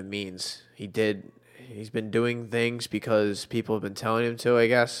that even means. He's been doing things because people have been telling him to, I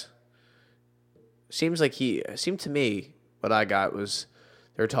guess. Seemed to me, what I got was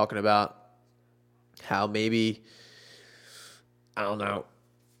they were talking about how maybe, I don't know.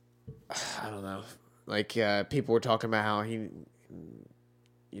 Like, people were talking about how you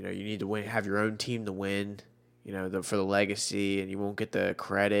need to win, have your own team to win, for the legacy, and you won't get the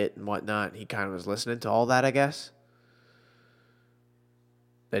credit and whatnot. He kind of was listening to all that, I guess.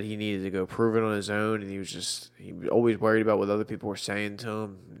 That he needed to go prove it on his own, and he was always worried about what other people were saying to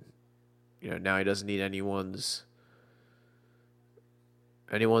him. Now he doesn't need anyone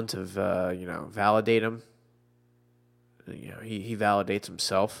to validate him. He validates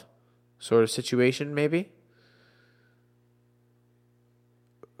himself, sort of situation, maybe.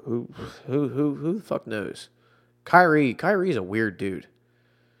 Who the fuck knows? Kyrie's a weird dude.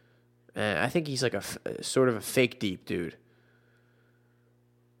 And I think he's like a sort of a fake deep dude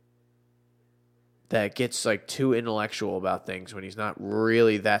that gets like too intellectual about things when he's not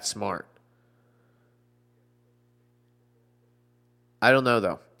really that smart. I don't know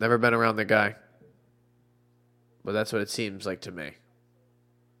though. Never been around the guy. But that's what it seems like to me.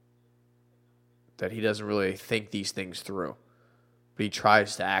 That he doesn't really think these things through. But he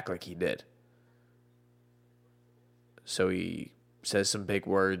tries to act like he did. So he says some big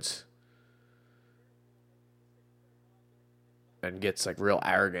words and gets like real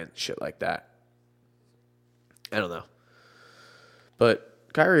arrogant shit like that. I don't know. But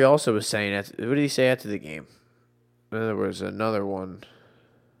Kyrie also was saying, what did he say after the game? There was another one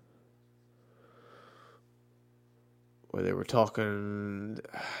where they were talking.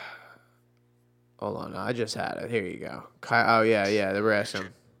 Hold on, I just had it. Here you go. Oh, yeah, they were asking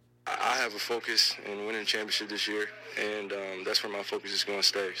him. I have a focus in winning a championship this year, and that's where my focus is going to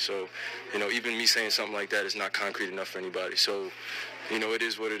stay. So, even me saying something like that is not concrete enough for anybody. So, it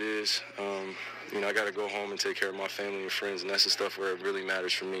is what it is. I got to go home and take care of my family and friends, and that's the stuff where it really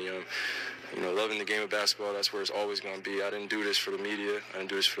matters for me. Loving the game of basketball, that's where it's always going to be. I didn't do this for the media. I didn't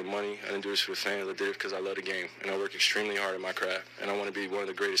do this for the money. I didn't do this for the fans. I did it because I love the game, and I work extremely hard at my craft, and I want to be one of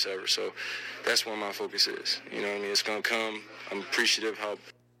the greatest ever. So that's where my focus is. It's going to come. I'm appreciative how...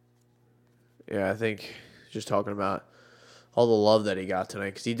 Yeah, I think just talking about all the love that he got tonight,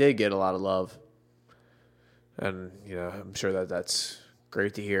 because he did get a lot of love. And, I'm sure that's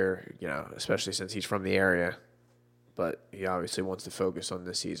great to hear, especially since he's from the area. But he obviously wants to focus on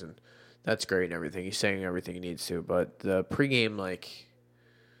this season. That's great and everything. He's saying everything he needs to. But the pregame,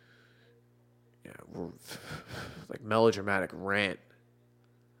 melodramatic rant,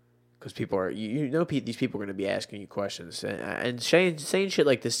 because people are, these people are going to be asking you questions. And saying shit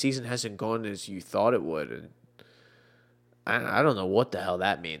like this season hasn't gone as you thought it would. And I don't know what the hell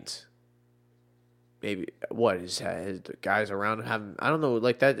that means. Maybe, what, his guys around him I don't know,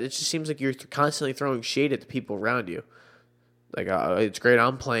 like that, it just seems like you're constantly throwing shade at the people around you. Like, it's great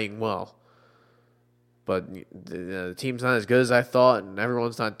I'm playing well, but the team's not as good as I thought, and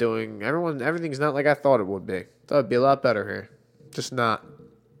everything's not like I thought it would be. Thought it'd be a lot better here. Just not.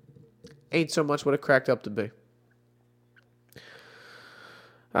 Ain't so much what it cracked up to be.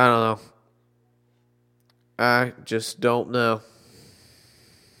 I don't know. I just don't know.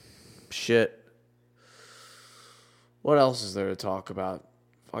 Shit. What else is there to talk about?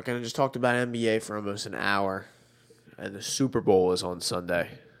 Fucking, I just talked about NBA for almost an hour. And the Super Bowl is on Sunday.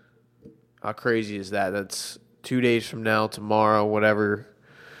 How crazy is that? That's 2 days from now, tomorrow, whatever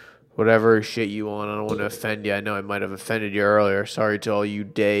shit you want. I don't want to offend you. I know I might have offended you earlier. Sorry to all you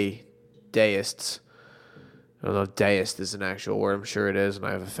deists. I don't know if deist is an actual word. I'm sure it is, and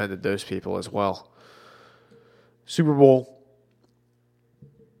I have offended those people as well. Super Bowl.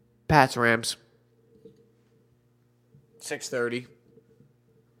 Pats, Rams. 6:30.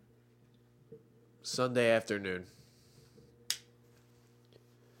 Sunday afternoon.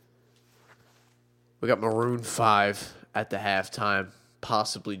 We got Maroon 5 at the halftime,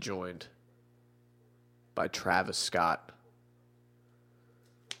 possibly joined by Travis Scott.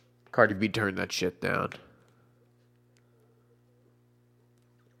 Cardi B turned that shit down.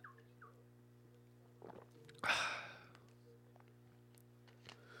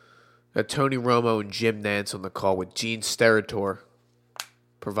 Got Tony Romo and Jim Nantz on the call with Gene Steratore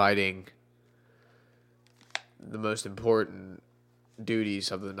providing the most important duties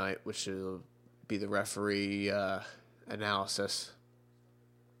of the night, which will be the referee analysis.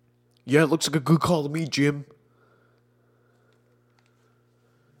 Yeah, it looks like a good call to me, Jim.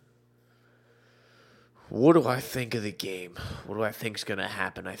 What do I think of the game? What do I think's going to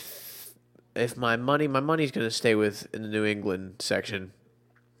happen? If my money's going to stay in the New England section.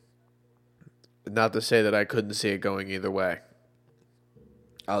 Not to say that I couldn't see it going either way.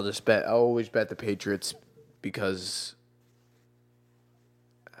 I'll always bet the Patriots because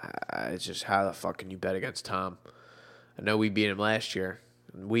it's just how the fuck can you bet against Tom? I know we beat him last year.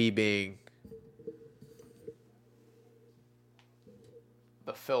 And we being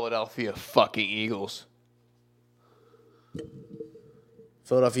the Philadelphia fucking Eagles.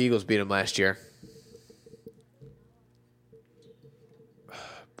 Philadelphia Eagles beat him last year.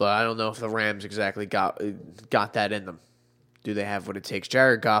 But I don't know if the Rams exactly got that in them. Do they have what it takes?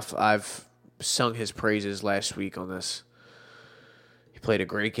 Jared Goff, I've sung his praises last week on this. He played a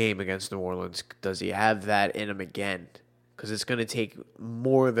great game against New Orleans. Does he have that in him again? Because it's going to take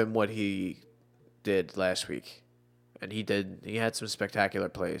more than what he did last week. And he did. He had some spectacular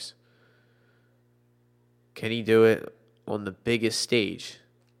plays. Can he do it on the biggest stage?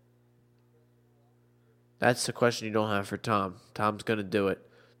 That's the question you don't have for Tom. Tom's going to do it.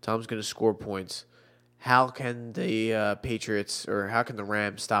 Tom's going to score points. How can the Patriots or how can the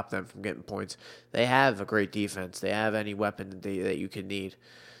Rams stop them from getting points? They have a great defense. They have any weapon that you can need.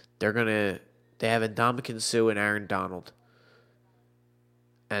 They have Ndamukong Suh and Aaron Donald.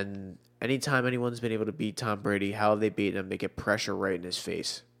 And anytime anyone's been able to beat Tom Brady, how have they beat him? They get pressure right in his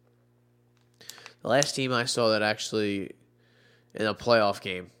face. The last team I saw that actually in a playoff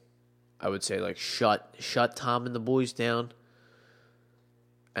game, I would say like shut Tom and the boys down.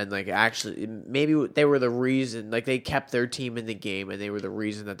 And, like, actually, maybe they were the reason, like, they kept their team in the game and they were the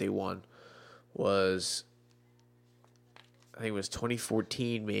reason that they won was, I think it was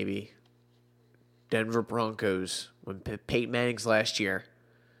 2014 maybe, Denver Broncos, when Peyton Manning's last year,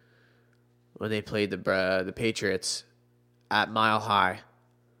 when they played the Patriots at Mile High.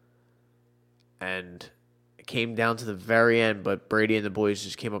 And it came down to the very end, but Brady and the boys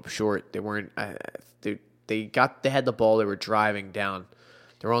just came up short. They weren't, they had the ball, they were driving down.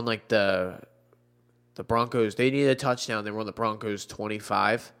 They're on like the Broncos. They needed a touchdown. They were on the Broncos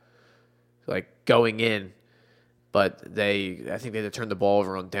 25, like going in, but I think they had to turn the ball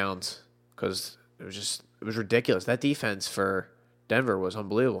over on downs because it was ridiculous. That defense for Denver was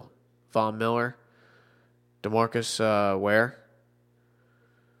unbelievable. Von Miller, DeMarcus Ware.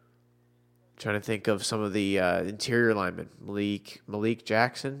 Trying to think of some of the interior linemen, Malik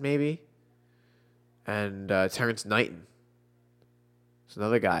Jackson maybe, and Terrence Knighton. It's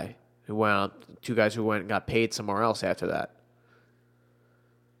another guy who went out, two guys who went and got paid somewhere else after that.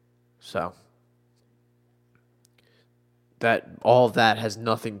 So all of that has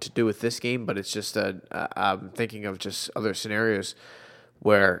nothing to do with this game, but it's just I'm thinking of just other scenarios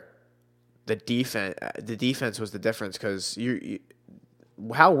where the defense was the difference because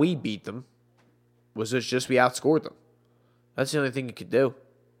how we beat them was just we outscored them. That's the only thing you could do.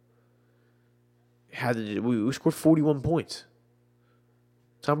 We scored 41 points.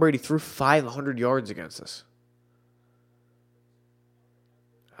 Tom Brady threw 500 yards against us.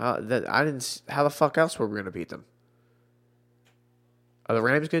 How the fuck else were we going to beat them? Are the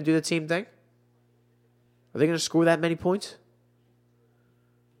Rams going to do the same thing? Are they going to score that many points?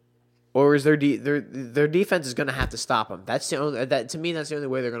 Or is their defense is going to have to stop them? To me, that's the only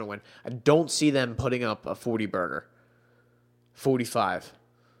way they're going to win. I don't see them putting up a 40-burger. 45.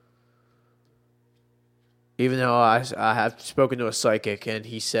 Even though I have spoken to a psychic and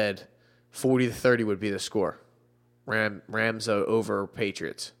he said 40-30 would be the score. Rams over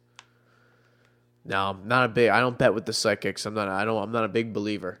Patriots. No, I don't bet with the psychics. I'm not a big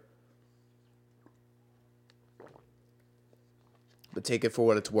believer. But take it for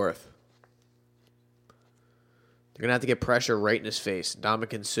what it's worth. They're gonna have to get pressure right in his face.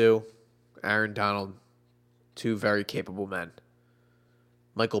 Ndamukong Suh, Aaron Donald, two very capable men.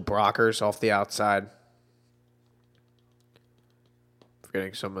 Michael Brockers off the outside.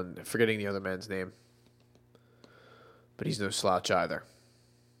 Forgetting the other man's name. But he's no slouch either.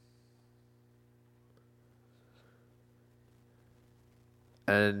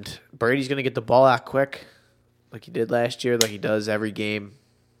 And Brady's going to get the ball out quick like he did last year, like he does every game.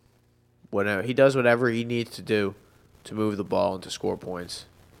 He does whatever he needs to do to move the ball and to score points.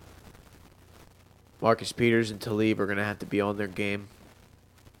 Marcus Peters and Talib are going to have to be on their game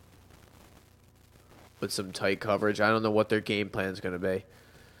with some tight coverage. I don't know what their game plan is going to be.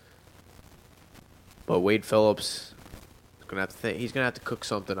 But Wade Phillips is going to have to think. He's going to have to cook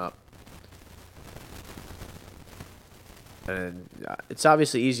something up. And it's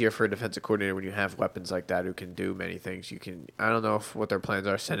obviously easier for a defensive coordinator when you have weapons like that who can do many things. I don't know what their plans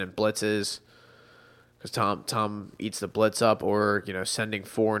are, sending blitzes, because Tom eats the blitz up, or sending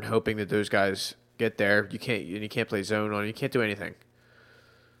four and hoping that those guys get there. You can't play zone on. You can't do anything.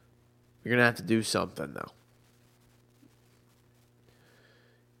 You're gonna have to do something though.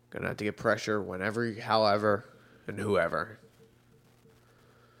 Going to have to get pressure whenever, however, and whoever.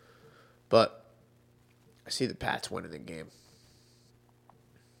 But I see the Pats winning the game.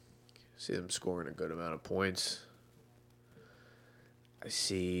 I see them scoring a good amount of points. I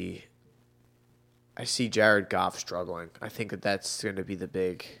see Jared Goff struggling. I think that's going to be the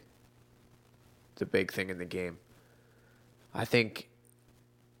big thing in the game. I think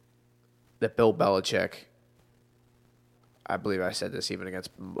that Bill Belichick, I believe I said this even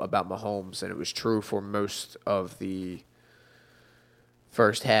about Mahomes, and it was true for most of the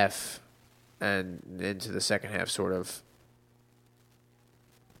first half and into the second half, sort of,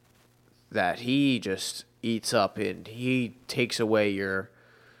 that he just eats up and he takes away your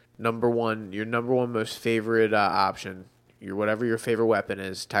number one most favorite option, whatever your favorite weapon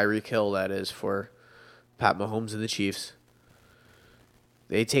is, Tyreek Hill, that is, for Pat Mahomes and the Chiefs.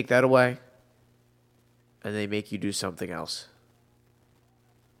 They take that away, and they make you do something else.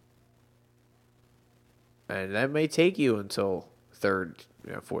 And that may take you until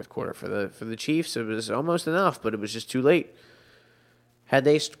fourth quarter. For the Chiefs, it was almost enough, but it was just too late. Had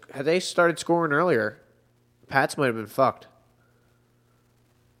they started scoring earlier, Pats might have been fucked.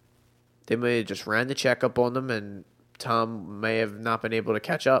 They may have just ran the checkup on them, and Tom may have not been able to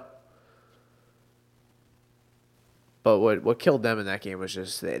catch up. But what killed them in that game was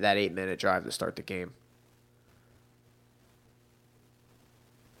just that 8-minute drive to start the game.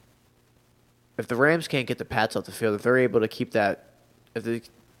 If the Rams can't get the Pats off the field, if they're able to keep that, if they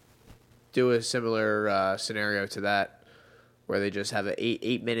do a similar scenario to that, where they just have an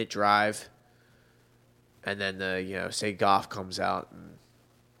 8-minute drive, and then say Goff comes out and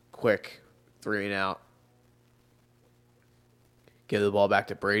quick 3 and out, give the ball back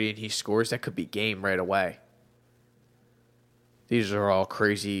to Brady and he scores, that could be game right away. These are all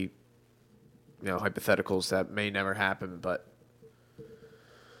crazy, hypotheticals that may never happen, but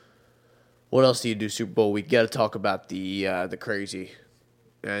what else do you do Super Bowl week? You got to talk about the crazy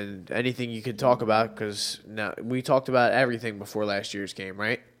and anything you can talk about, because now we talked about everything before last year's game,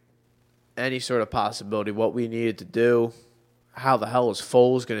 right? Any sort of possibility, what we needed to do, how the hell is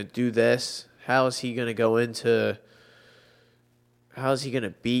Foles going to do this? How is he going to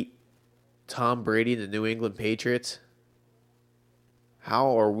beat Tom Brady and the New England Patriots?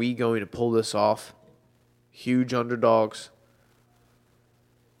 How are we going to pull this off? Huge underdogs.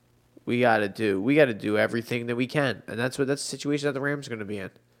 We got to do everything that we can. And that's the situation that the Rams are going to be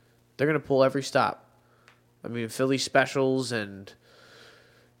in. They're going to pull every stop. I mean, Philly specials and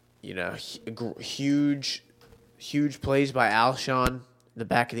huge plays by Alshon in the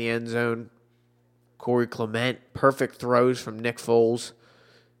back of the end zone. Corey Clement, perfect throws from Nick Foles.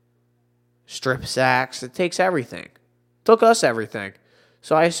 Strip sacks. It takes everything. Took us everything.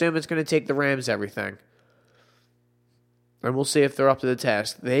 So I assume it's going to take the Rams everything. And we'll see if they're up to the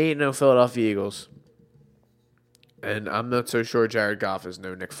task. They ain't no Philadelphia Eagles. And I'm not so sure Jared Goff is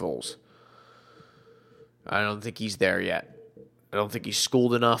no Nick Foles. I don't think he's there yet. I don't think he's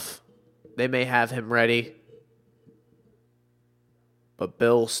schooled enough. They may have him ready. But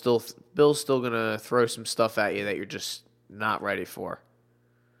Bill's still going to throw some stuff at you that you're just not ready for.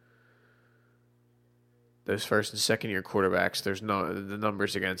 Those first and second year quarterbacks, the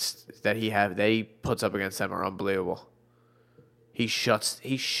numbers that he puts up against them are unbelievable. He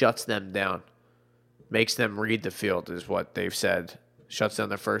shuts them down. Makes them read the field is what they've said. Shuts down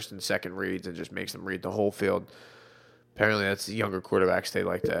their first and second reads and just makes them read the whole field. Apparently that's the younger quarterbacks. They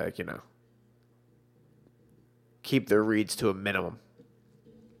like to, keep their reads to a minimum.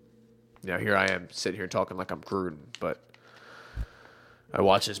 Here I am sitting here talking like I'm Gruden, but I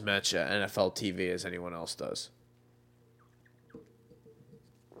watch as much NFL TV as anyone else does.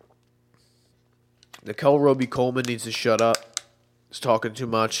 Nicole Roby-Coleman needs to shut up. He's talking too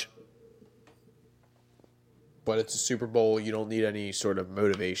much. But it's a Super Bowl. You don't need any sort of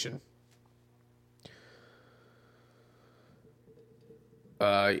motivation.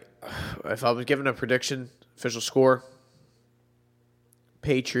 If I was given a prediction, official score,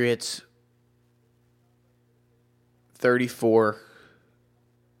 Patriots 34,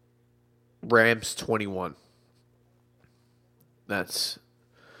 Rams 21. That's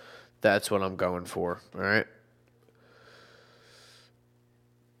what I'm going for. All right.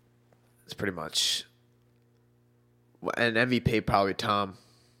 It's pretty much. And MVP probably Tom.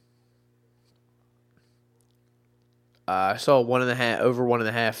 I saw over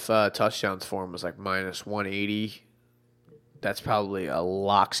 1.5 touchdowns for him was like minus 180. That's probably a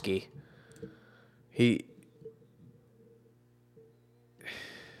lockski.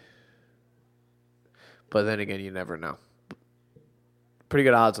 But then again, you never know. Pretty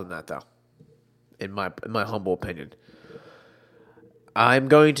good odds on that, though, in my humble opinion. I'm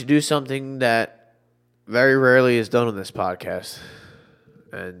going to do something that very rarely is done on this podcast.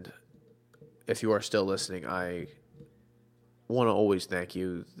 And if you are still listening, I want to always thank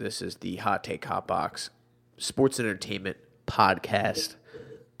you. This is the Hot Take Hot Box Sports Entertainment Podcast.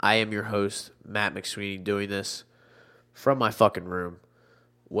 I am your host, Matt McSweeney, doing this from my fucking room.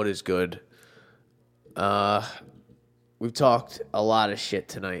 What is good? We've talked a lot of shit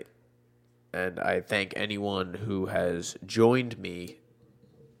tonight, and I thank anyone who has joined me.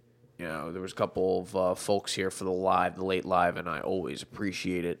 You know, there was a couple of folks here for the late live, and I always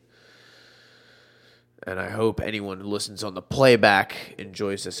appreciate it. And I hope anyone who listens on the playback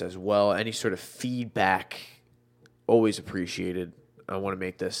enjoys this as well. Any sort of feedback, always appreciated. I want to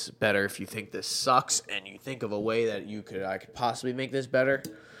make this better. If you think this sucks and you think of a way that I could possibly make this better,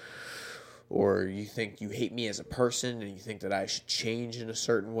 or you think you hate me as a person and you think that I should change in a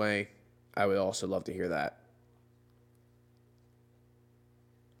certain way, I would also love to hear that.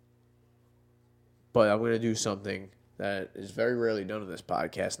 But I'm going to do something that is very rarely done on this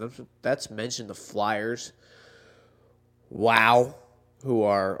podcast, and that's mention the Flyers. Wow, who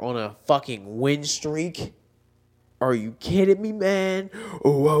are on a fucking win streak. Are you kidding me, man?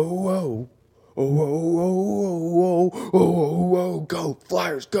 Oh, oh, oh. Oh, oh, oh, oh, oh, oh, oh, go.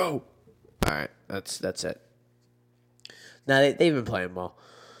 Flyers, go. All right, that's it. Now, they've been playing well.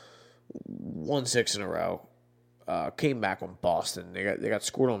 1-6 in a row. Came back on Boston. They got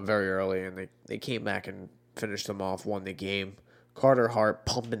scored on very early, and they came back and finished them off, won the game. Carter Hart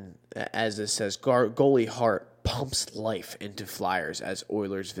pumping, as it says, goalie Hart pumps life into Flyers as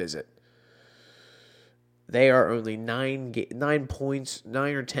Oilers visit. They are only 9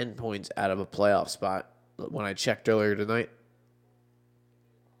 or 10 points out of a playoff spot when I checked earlier tonight.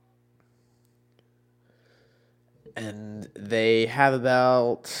 And they have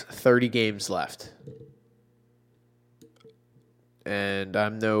about 30 games left. And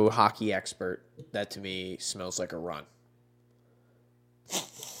I'm no hockey expert. That to me smells like a run.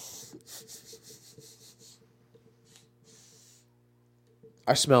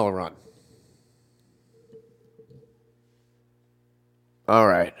 I smell a run. All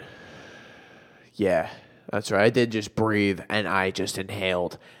right. Yeah, that's right. I did just breathe, and I just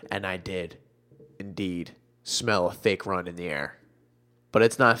inhaled, and I did indeed smell a fake run in the air. But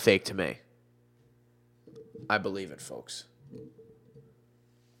it's not fake to me. I believe it, folks.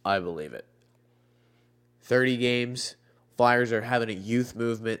 I believe it. 30 games. Flyers are having a youth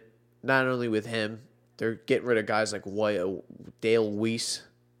movement, not only with him. They're getting rid of guys like Dale Weiss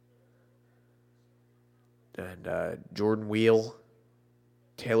and Jordan Wheel.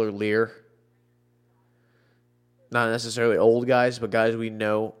 Taylor Lear. Not necessarily old guys, but guys we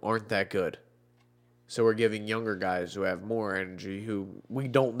know aren't that good. So we're giving younger guys who have more energy, who we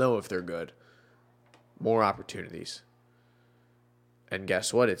don't know if they're good, more opportunities. And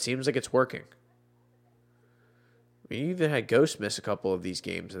guess what? It seems like it's working. I mean, you even had Ghost miss a couple of these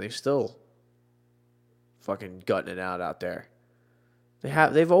games, and they're still fucking gutting it out there.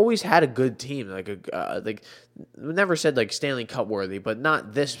 They've always had a good team, like we never said like Stanley Cup worthy, but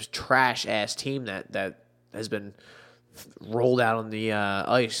not this trash ass team that has been rolled out on the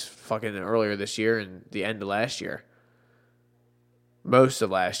ice fucking earlier this year and the end of last year. Most of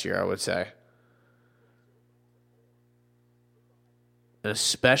last year, I would say, and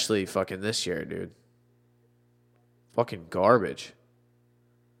especially fucking this year, dude. Fucking garbage.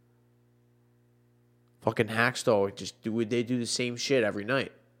 Fucking Hackstall they do the same shit every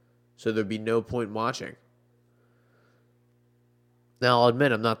night. So there'd be no point in watching. Now I'll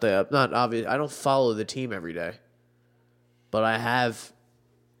admit I'm not obvious. I don't follow the team every day. But I have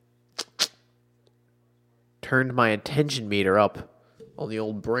turned my attention meter up on the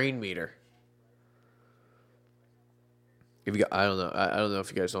old brain meter. I don't know if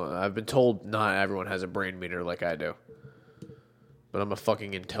you guys know. I've been told not everyone has a brain meter like I do. But I'm a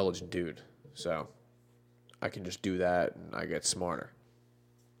fucking intelligent dude. So I can just do that and I get smarter.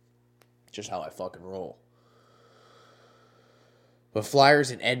 Just how I fucking roll. But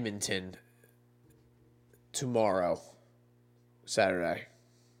Flyers in Edmonton tomorrow, Saturday,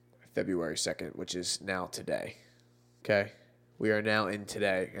 February 2nd, which is now today. Okay? We are now in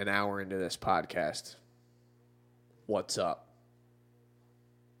today, an hour into this podcast. What's up?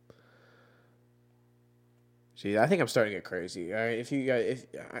 See, I think I'm starting to get crazy. All right,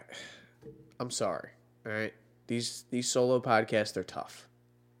 I'm sorry. All right, these solo podcasts, they're tough.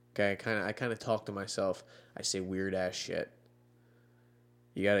 Okay, I kind of talk to myself. I say weird ass shit.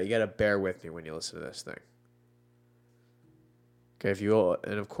 You gotta bear with me when you listen to this thing. Okay,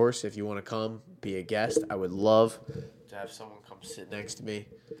 and of course, if you want to come be a guest, I would love to have someone come sit next to me,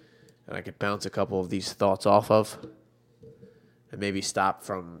 and I could bounce a couple of these thoughts off of. and maybe stop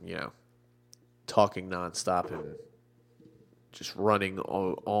from, talking nonstop and just running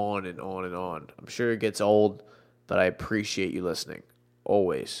on and on and on. I'm sure it gets old, but I appreciate you listening.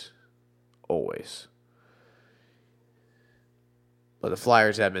 Always. Always. But the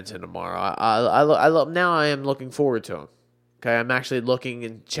Flyers Edmonton tomorrow. Now I am looking forward to them. Okay, I'm actually looking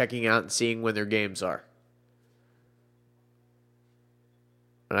and checking out and seeing when their games are.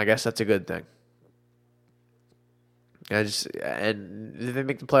 And I guess that's a good thing. And if they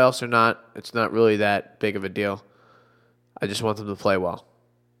make the playoffs or not, it's not really that big of a deal. I just want them to play well.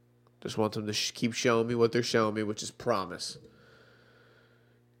 Just want them to keep showing me what they're showing me, which is promise.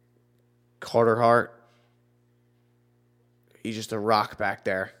 Carter Hart, he's just a rock back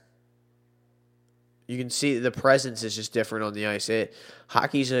there. You can see the presence is just different on the ice.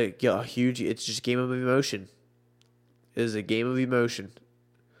 Hockey's a huge, it's just a game of emotion. It is a game of emotion.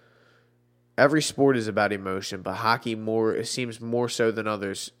 Every sport is about emotion, but hockey it seems more so than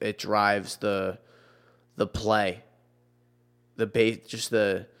others. It drives the play. Just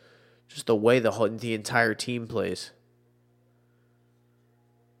the way the entire team plays.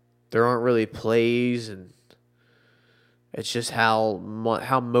 There aren't really plays, and it's just how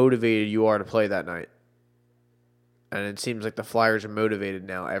motivated you are to play that night. And it seems like the Flyers are motivated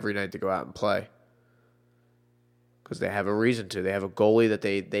now every night to go out and play. Because they have a reason to. They have a goalie that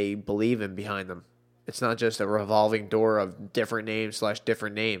they believe in behind them. It's not just a revolving door of different names /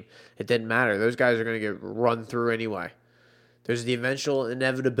 different name. It didn't matter. Those guys are going to get run through anyway. There's the eventual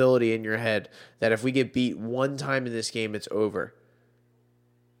inevitability in your head that if we get beat one time in this game, it's over.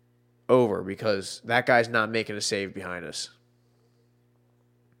 Over, because that guy's not making a save behind us.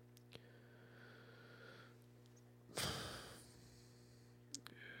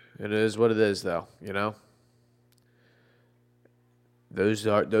 It is what it is, though,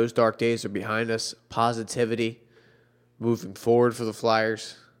 Those dark days are behind us. Positivity, moving forward for the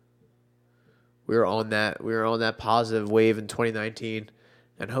Flyers. We were on that positive wave in 2019,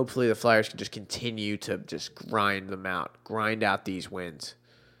 and hopefully the Flyers can just continue to just grind out these wins.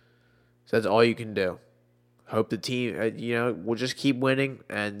 So that's all you can do. Hope the team, will just keep winning,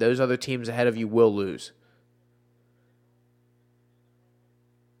 and those other teams ahead of you will lose.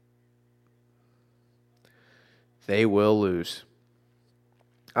 They will lose.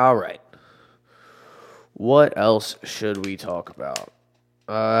 All right. What else should we talk about?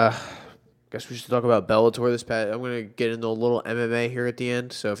 Guess we should talk about Bellator this past. I'm going to get into a little MMA here at the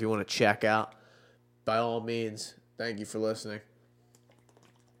end, so if you want to check out, by all means, thank you for listening.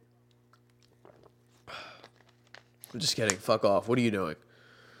 I'm just kidding. Fuck off. What are you doing?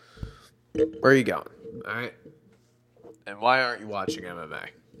 Where are you going? All right. And why aren't you watching MMA?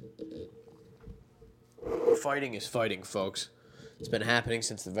 Fighting is fighting, folks. It's been happening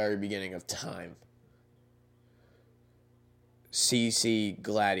since the very beginning of time. CC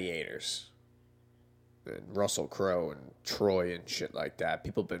Gladiators. And Russell Crowe and Troy and shit like that.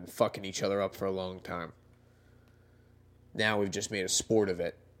 People have been fucking each other up for a long time. Now we've just made a sport of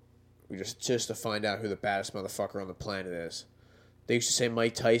it. We just to find out who the baddest motherfucker on the planet is. They used to say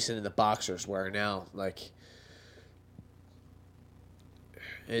Mike Tyson and the boxers were now, like...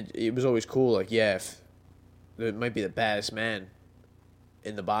 It was always cool, like, yeah, if... It might be the baddest man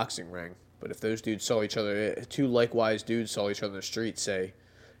in the boxing ring. But if those dudes saw each other... Two likewise dudes saw each other in the street, say...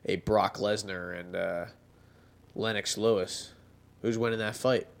 A Brock Lesnar and Lennox Lewis. Who's winning that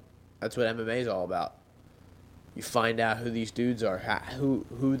fight? That's what MMA is all about. You find out who these dudes are, who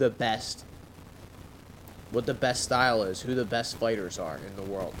the best, what the best style is, who the best fighters are in the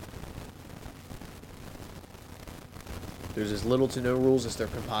world. There's as little to no rules as there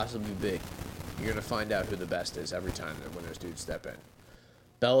can possibly be. You're going to find out who the best is every time when those dudes step in.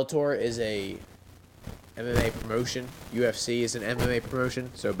 Bellator is a MMA promotion. UFC is an MMA promotion.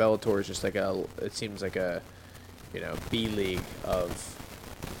 So Bellator is just like it seems like a, B league of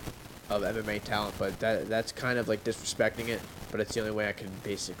MMA talent, but that's kind of like disrespecting it, but it's the only way I can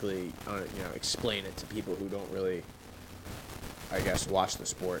basically, explain it to people who don't really, I guess, watch the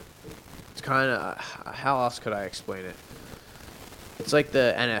sport. It's kind of, how else could I explain it? It's like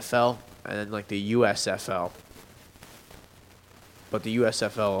the NFL and then like the USFL, but the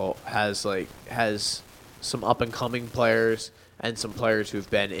USFL has some up and coming players and some players who've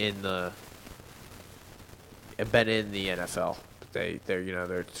been in the NFL.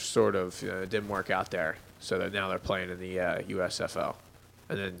 They're sort of it didn't work out there, so that now they're playing in the USFL,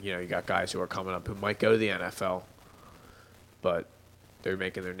 and then you got guys who are coming up who might go to the NFL, but they're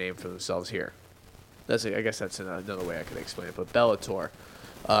making their name for themselves here. I guess that's another way I could explain it. But Bellator,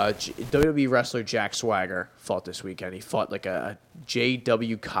 WWE wrestler Jack Swagger fought this weekend. He fought like a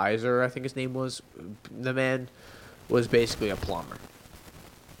J.W. Kaiser, I think his name was. The man was basically a plumber.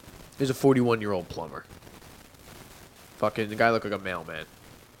 He was a 41-year-old plumber. Fucking, the guy looked like a mailman.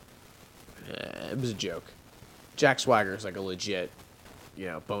 It was a joke. Jack Swagger is like a legit,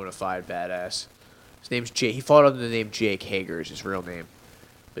 bona fide badass. His name's Jake. He fought under the name Jake Hager, is his real name.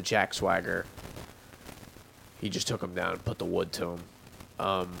 But Jack Swagger, he just took him down and put the wood to him.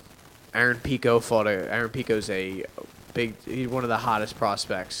 Aaron Pico Aaron Pico's he's one of the hottest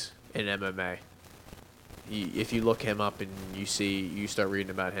prospects in MMA. If you look him up and you start reading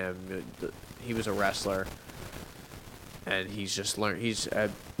about him, he was a wrestler. And he's just learned, I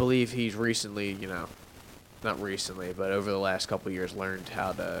believe he's recently, not recently, but over the last couple of years learned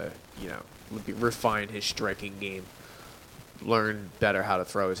how to, refine his striking game. Learn better how to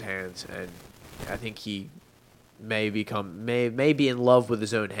throw his hands. And I think he may be in love with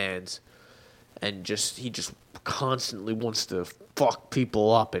his own hands. And he just constantly wants to fuck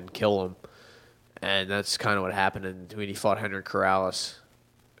people up and kill them. And that's kind of what happened when he fought Henry Corrales.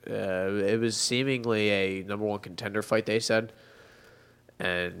 It was seemingly a number one contender fight, they said.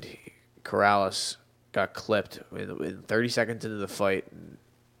 And Corrales got clipped in 30 seconds into the fight. And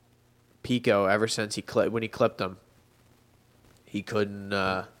Pico, ever since when he clipped him, he couldn't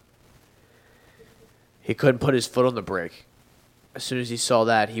put his foot on the brake. As soon as he saw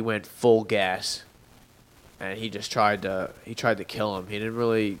that, he went full gas. And he just tried to kill him. He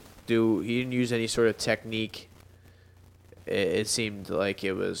didn't use any sort of technique. It seemed like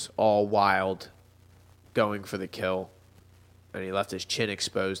it was all wild, going for the kill, and he left his chin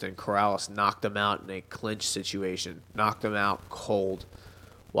exposed, and Corrales knocked him out in a clinch situation, knocked him out cold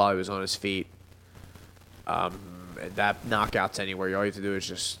while he was on his feet. That knockout's anywhere. All you have to do is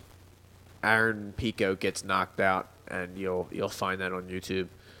just Aaron Pico gets knocked out, and you'll find that on YouTube.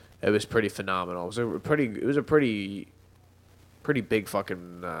 It was pretty phenomenal. It was a pretty big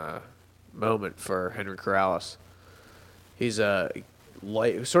fucking moment for Henry Corrales. He's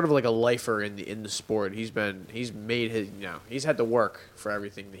sort of like a lifer in the sport. He's made his he's had to work for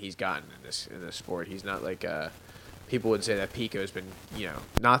everything that he's gotten in this sport. He's not like people would say that Pico's been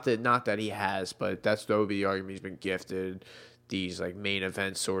not that he has, but that would be the argument. He's been gifted these like main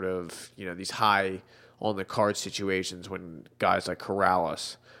event sort of these high on the card situations when guys like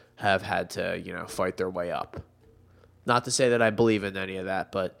Corrales have had to fight their way up. Not to say that I believe in any of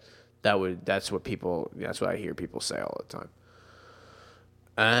that, but that's what I hear people say all the time.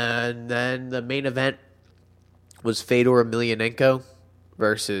 And then the main event was Fedor Emelianenko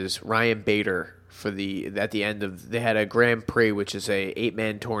versus Ryan Bader at the end of, they had a Grand Prix, which is a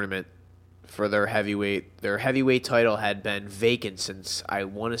 8-man tournament for their heavyweight. Their heavyweight title had been vacant since I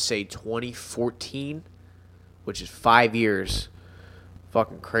want to say 2014, which is 5 years.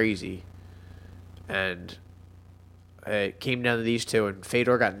 Fucking crazy. And it came down to these two, and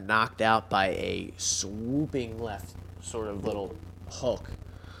Fedor got knocked out by a swooping left sort of little hook.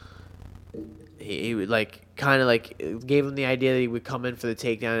 He would gave him the idea that he would come in for the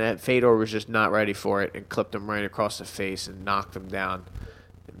takedown, and Fedor was just not ready for it and clipped him right across the face and knocked him down.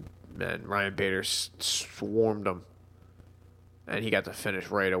 And Ryan Bader swarmed him, and he got the finish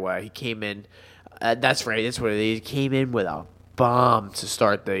right away. He came in. That's right. That's what it is. He came in with a bomb to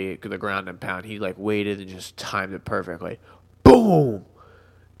start the ground and pound. He waited and just timed it perfectly. Boom!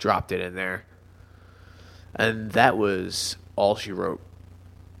 Dropped it in there. And that was all she wrote.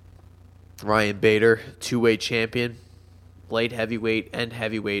 Ryan Bader, two-weight champion, light heavyweight and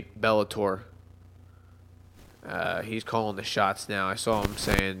heavyweight Bellator. He's calling the shots now. I saw him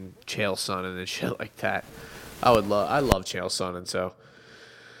saying Chael Sonnen and shit like that. I love Chael Sonnen, so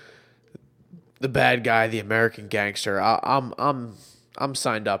the bad guy, the American gangster. I'm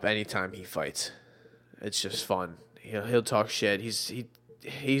signed up anytime he fights. It's just fun. He'll talk shit. He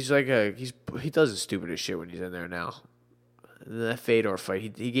does the stupidest shit when he's in there now. That Fedor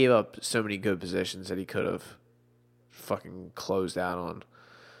fight, he gave up so many good positions that he could have fucking closed out on.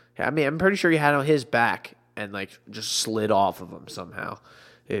 I mean, I'm pretty sure he had on his back and just slid off of him somehow.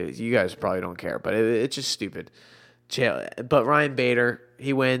 You guys probably don't care, but it's just stupid. But Ryan Bader,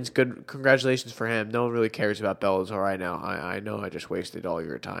 he wins. Good, congratulations for him. No one really cares about Bellator right now. I know I just wasted all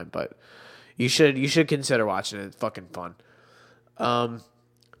your time, but you should consider watching it. It's fucking fun.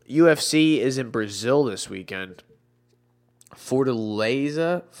 UFC is in Brazil this weekend.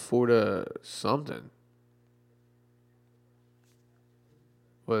 Fortaleza something.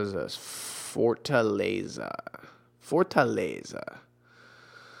 What is this? Fortaleza.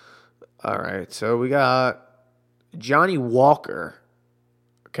 All right, so we got Johnny Walker,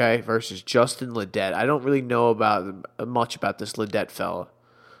 okay, versus Justin Ledet. I don't really know much about this Ledet fella,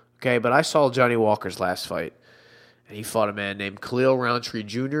 okay, but I saw Johnny Walker's last fight, and he fought a man named Khalil Roundtree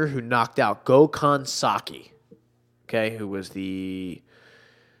Jr., who knocked out Gokhan Saki. okay, who was I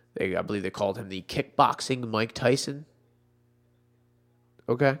believe they called him the kickboxing Mike Tyson.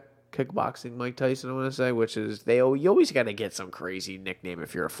 Okay, kickboxing Mike Tyson, I want to say, which is, you always got to get some crazy nickname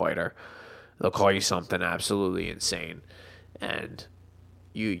if you're a fighter. They'll call you something absolutely insane, and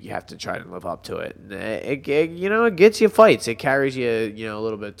you have to try to live up to it. And it gets you fights. It carries you, a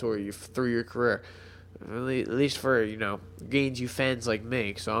little bit through your career. At least for, gains you fans like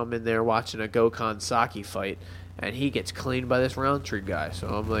me. So I'm in there watching a Gokhan Saki fight, and he gets cleaned by this Roundtree guy. So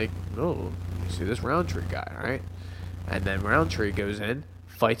I'm like, oh, you see this Roundtree guy, all right? And then Roundtree goes in,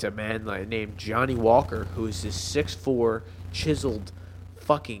 fights a man named Johnny Walker, who is this 6'4", chiseled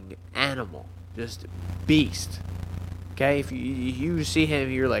fucking animal. Just beast. Okay? If you see him,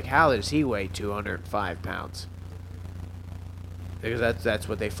 you're like, how does he weigh 205 pounds? Because that's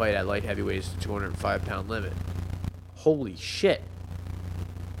what they fight at light heavyweight, is the 205-pound limit. Holy shit.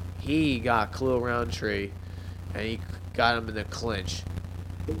 He got Khalil Roundtree, and he got him in the clinch.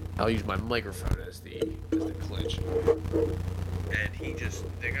 I'll use my microphone as the clinch. And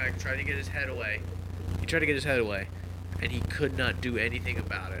the guy tried to get his head away. And he could not do anything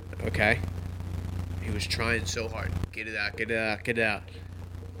about it, okay? He was trying so hard. Get it out.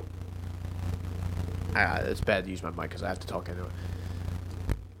 It's bad to use my mic because I have to talk into it.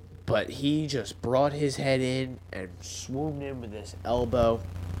 But he just brought his head in and swooped in with this elbow.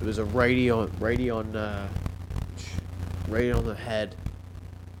 It was a righty on the head,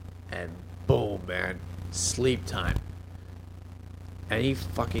 and boom, man, sleep time. And he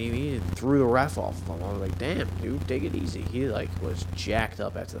threw the ref off of him. I was like, damn, dude, take it easy. He was jacked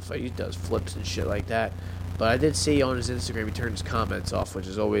up after the fight. He does flips and shit like that. But I did see on his Instagram he turned his comments off, which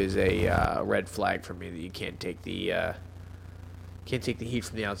is always a red flag for me, that you can't take the heat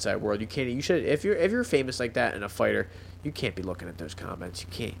from the outside world. You should, if you're famous like that and a fighter, you can't be looking at those comments.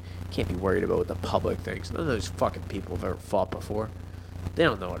 You can't be worried about what the public thinks. None of those fucking people have ever fought before. They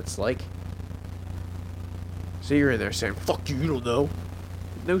don't know what it's like. So you're in there saying, fuck you don't know.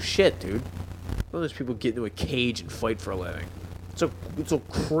 No shit, dude. None of those people get into a cage and fight for a living. It's a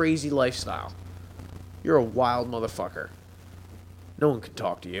crazy lifestyle. You're a wild motherfucker. No one can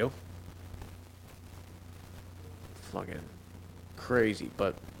talk to you. Fucking crazy.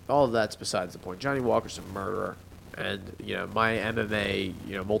 But all of that's besides the point. Johnny Walker's a murderer. And, my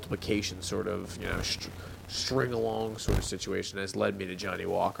MMA, multiplication sort of, string along sort of situation has led me to Johnny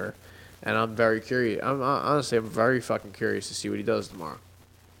Walker. And I'm very curious. I'm very fucking curious to see what he does tomorrow.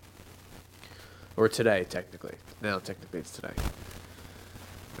 Or today, technically. Now, technically, it's today.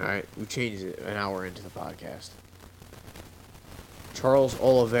 Alright, we changed it an hour into the podcast. Charles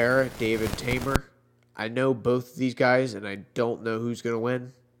Oliveira, David Tamer. I know both of these guys, and I don't know who's going to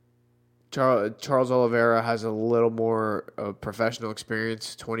win. Charles Oliveira has a little more professional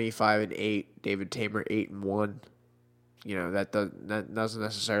experience, 25-8. David Tamer 8-1. That doesn't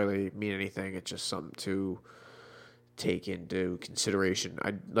necessarily mean anything. It's just something to take into consideration.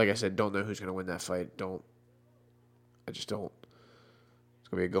 Like I said, don't know who's going to win that fight. I just don't. It's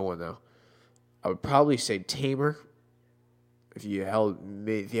going to be a good one, though. I would probably say Tamer. If you held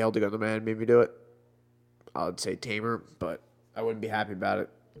the gun to the man, made me do it, I would say Tamer, but I wouldn't be happy about it.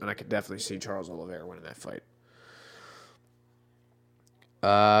 And I could definitely see Charles Oliveira winning that fight.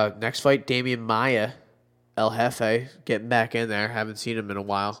 Next fight, Damian Maia, El Jefe, getting back in there. Haven't seen him in a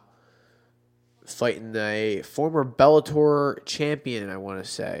while. Fighting a former Bellator champion, I want to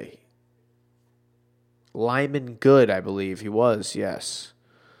say. Lyman Good, I believe he was, yes.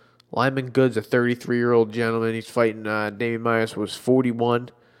 Lyman Good's a 33-year-old gentleman. He's fighting Damian Maia, was 41.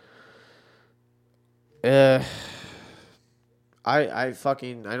 I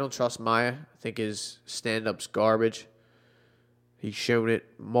don't trust Maia. I think his stand-up's garbage. He's shown it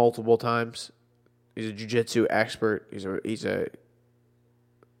multiple times. He's a jiu-jitsu expert. He's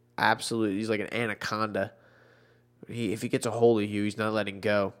like an anaconda. If he gets a hold of you, he's not letting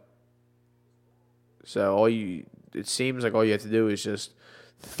go. So it seems like all you have to do is just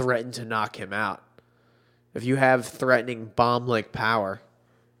threaten to knock him out. If you have threatening bomb-like power,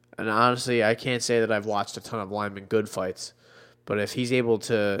 and honestly, I can't say that I've watched a ton of Lyman Good fights, but if he's able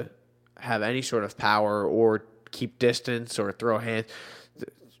to have any sort of power or keep distance or throw hands,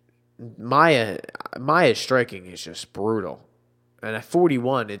 Maia's striking is just brutal. And at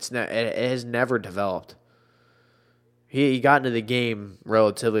 41, it has never developed. He got into the game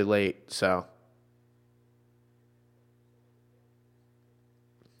relatively late, so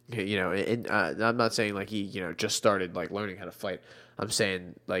I'm not saying like he just started like learning how to fight. I'm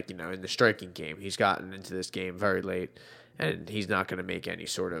saying like in the striking game, he's gotten into this game very late, and he's not going to make any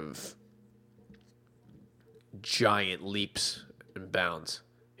sort of giant leaps and bounds.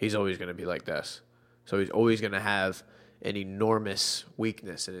 He's always going to be like this. So he's always going to have an enormous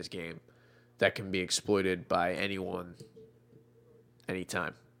weakness in his game that can be exploited by anyone,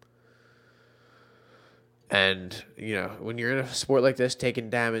 anytime. And, when you're in a sport like this, taking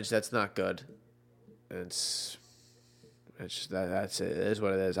damage, that's not good. That's it. It is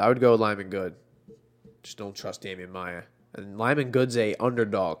what it is. I would go Lyman Good. Just don't trust Damian Maia. And Lyman Good's a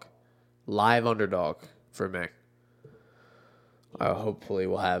underdog. Live underdog for me. Hopefully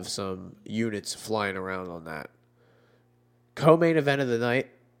we'll have some units flying around on that. Co-main event of the night.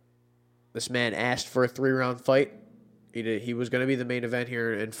 This man asked for a 3-round fight. He was going to be the main event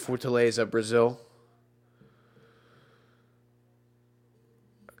here in Fortaleza, Brazil.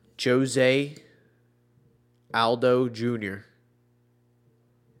 Jose Aldo Jr.,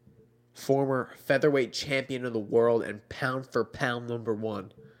 former featherweight champion of the world and pound-for-pound number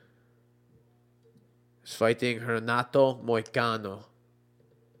 1, is fighting Renato Moicano.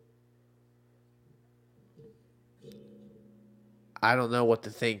 I don't know what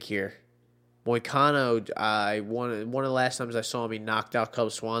to think here. Moicano, one of the last times I saw him, he knocked out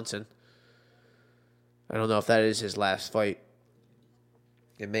Cub Swanson. I don't know if that is his last fight.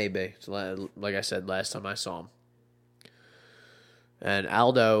 It may be. Like I said, last time I saw him. And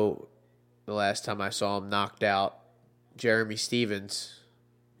Aldo, the last time I saw him, knocked out Jeremy Stevens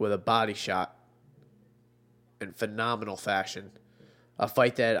with a body shot in phenomenal fashion. A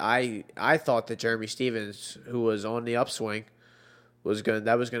fight that I thought that Jeremy Stevens, who was on the upswing, was going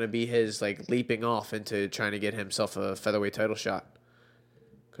to be his leaping off into trying to get himself a featherweight title shot.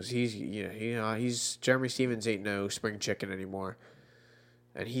 Because he's Jeremy Stevens ain't no spring chicken anymore.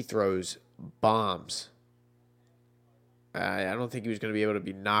 And he throws bombs. I don't think he was going to be able to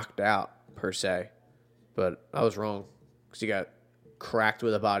be knocked out, per se. But I was wrong. Because he got cracked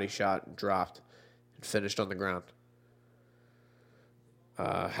with a body shot and dropped. And finished on the ground.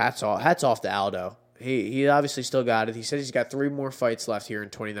 Hats off to Aldo. He obviously still got it. He said he's got 3 more fights left here in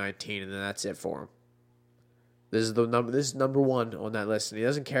 2019. And then that's it for him. This is number 1 on that list. And he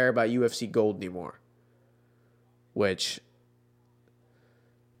doesn't care about UFC gold anymore. Which...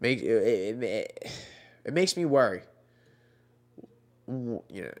 It makes me worry.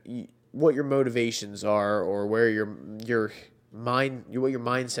 What your motivations are, or where your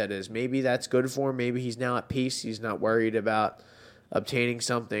mindset is. Maybe that's good for him. Maybe he's now at peace. He's not worried about obtaining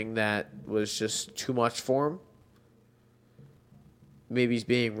something that was just too much for him. Maybe he's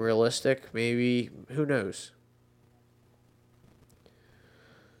being realistic. Maybe, who knows?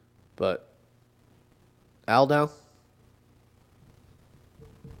 But Aldo,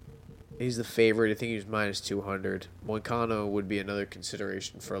 he's the favorite. I think he was minus 200. Moicano would be another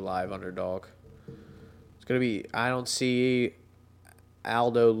consideration for a live underdog. It's going to be... I don't see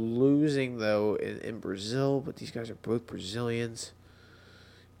Aldo losing, though, in Brazil, but these guys are both Brazilians.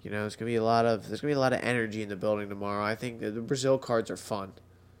 There's going to be a lot of energy in the building tomorrow. I think the Brazil cards are fun.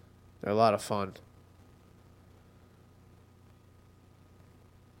 They're a lot of fun.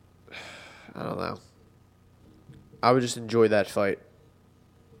 I don't know. I would just enjoy that fight.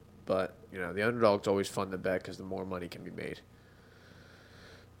 But, the underdog's always fun to bet because the more money can be made.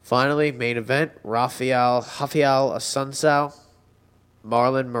 Finally, main event, Rafael Assunção,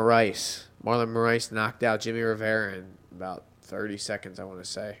 Marlon Moraes. Marlon Moraes knocked out Jimmy Rivera in about 30 seconds, I want to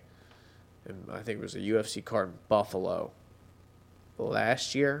say. And I think it was a UFC card in Buffalo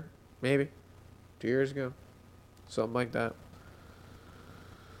last year, maybe 2 years ago, something like that.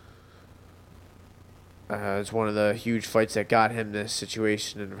 It's one of the huge fights that got him this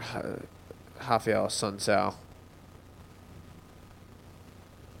situation in Rafael Assunção.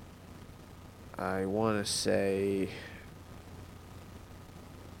 I want to say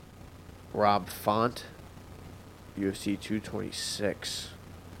Rob Font, UFC 226.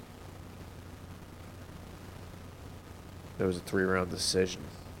 That was a 3-round decision.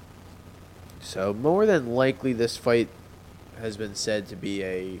 So more than likely this fight has been said to be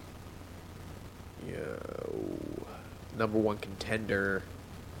a number 1 contender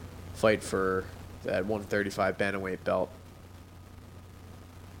fight for that 135 bantamweight belt.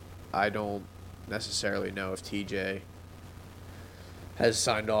 I don't necessarily know if TJ has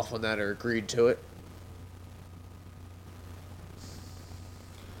signed off on that or agreed to it.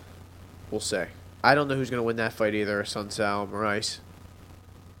 We'll see. I don't know who's going to win that fight either, Assunção or Moraes.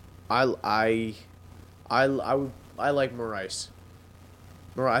 I like Moraes.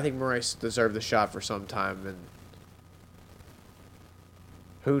 I think Moraes deserved the shot for some time, and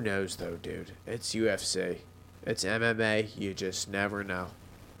who knows though, dude? It's UFC. It's MMA. You just never know.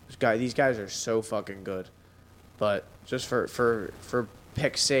 These guys are so fucking good. But just for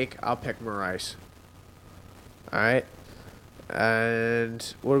pick's sake, I'll pick Moraes. All right. And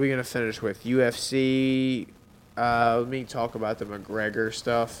what are we going to finish with? UFC. Let me talk about the McGregor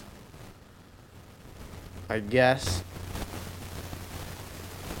stuff, I guess.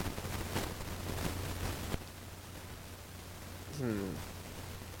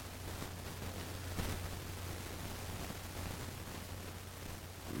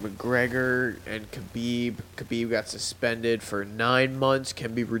 McGregor and Khabib. Khabib got suspended for 9 months,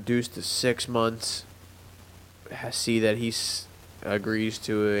 can be reduced to 6 months. I see that he agrees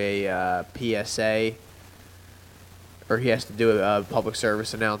to a PSA, or he has to do a public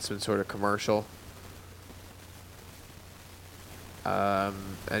service announcement sort of commercial. And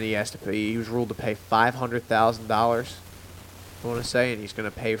he has to pay. He was ruled to pay $500,000. I want to say, and he's going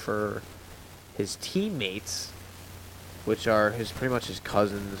to pay for his teammates, which are pretty much his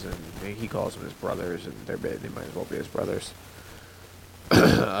cousins, and he calls them his brothers, and they might as well be his brothers.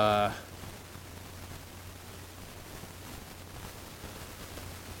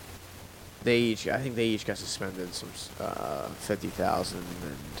 I think they each got suspended some $50,000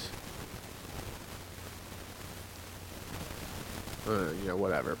 and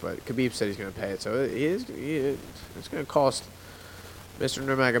whatever. But Khabib said he's going to pay it, so it's going to cost Mr.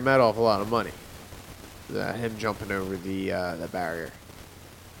 Nurmagomedov a lot of money. Him jumping over the barrier.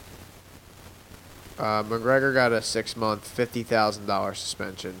 McGregor got a 6-month, $50,000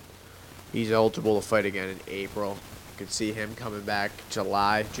 suspension. He's eligible to fight again in April. You could see him coming back June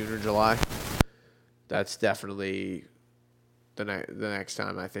or July. That's definitely the next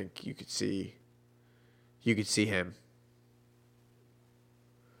time I think you could see him.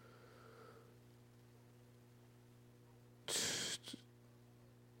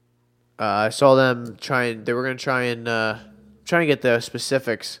 I saw them they were going to try and get the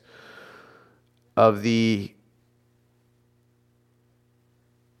specifics of the,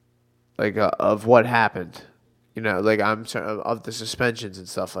 of what happened. I'm sorry, of the suspensions and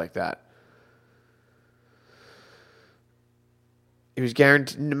stuff like that. He was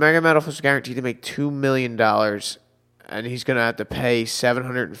guaranteed, Nurmagomedov was guaranteed to make $2 million, and he's going to have to pay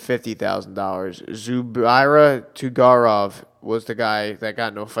 $750,000. Zubaira Tugarov was the guy that got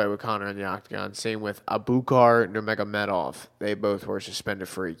into a fight with Conor in the octagon. Same with Abubakar Nurmagomedov. They both were suspended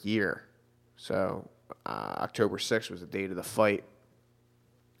for a year. So October 6th was the date of the fight.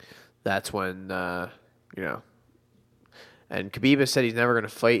 That's when, And Khabib has said he's never going to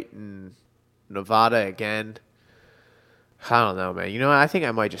fight in Nevada again. I don't know, man. I think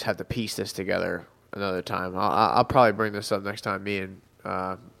I might just have to piece this together another time. I'll probably bring this up next time me and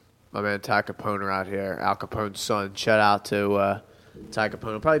my man Ty Capone are out here. Al Capone's son. Shout out to Ty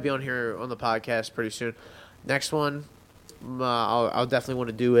Capone. I'll probably be on here on the podcast pretty soon. Next one, I'll definitely want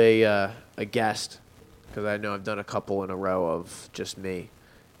to do a guest, because I know I've done a couple in a row of just me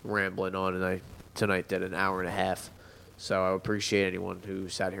rambling on, and I tonight did an hour and a half. So I appreciate anyone who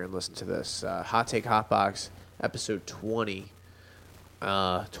sat here and listened to this. Hot Take Hot Box, episode 20.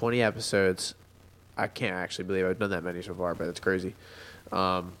 20 episodes. I can't actually believe I've done that many so far, but it's crazy.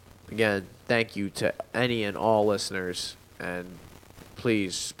 Again, thank you to any and all listeners, and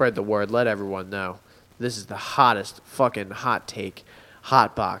please spread the word. Let everyone know. This is the hottest fucking hot take,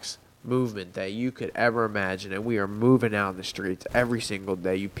 hot box movement that you could ever imagine, and we are moving out in the streets every single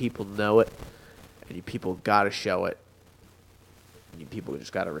day. You people know it, and you people got to show it. And you people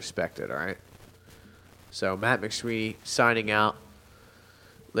just got to respect it, all right? So, Matt McSweeney signing out.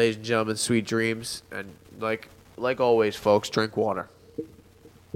 Ladies and gentlemen, sweet dreams. And like always, folks, drink water.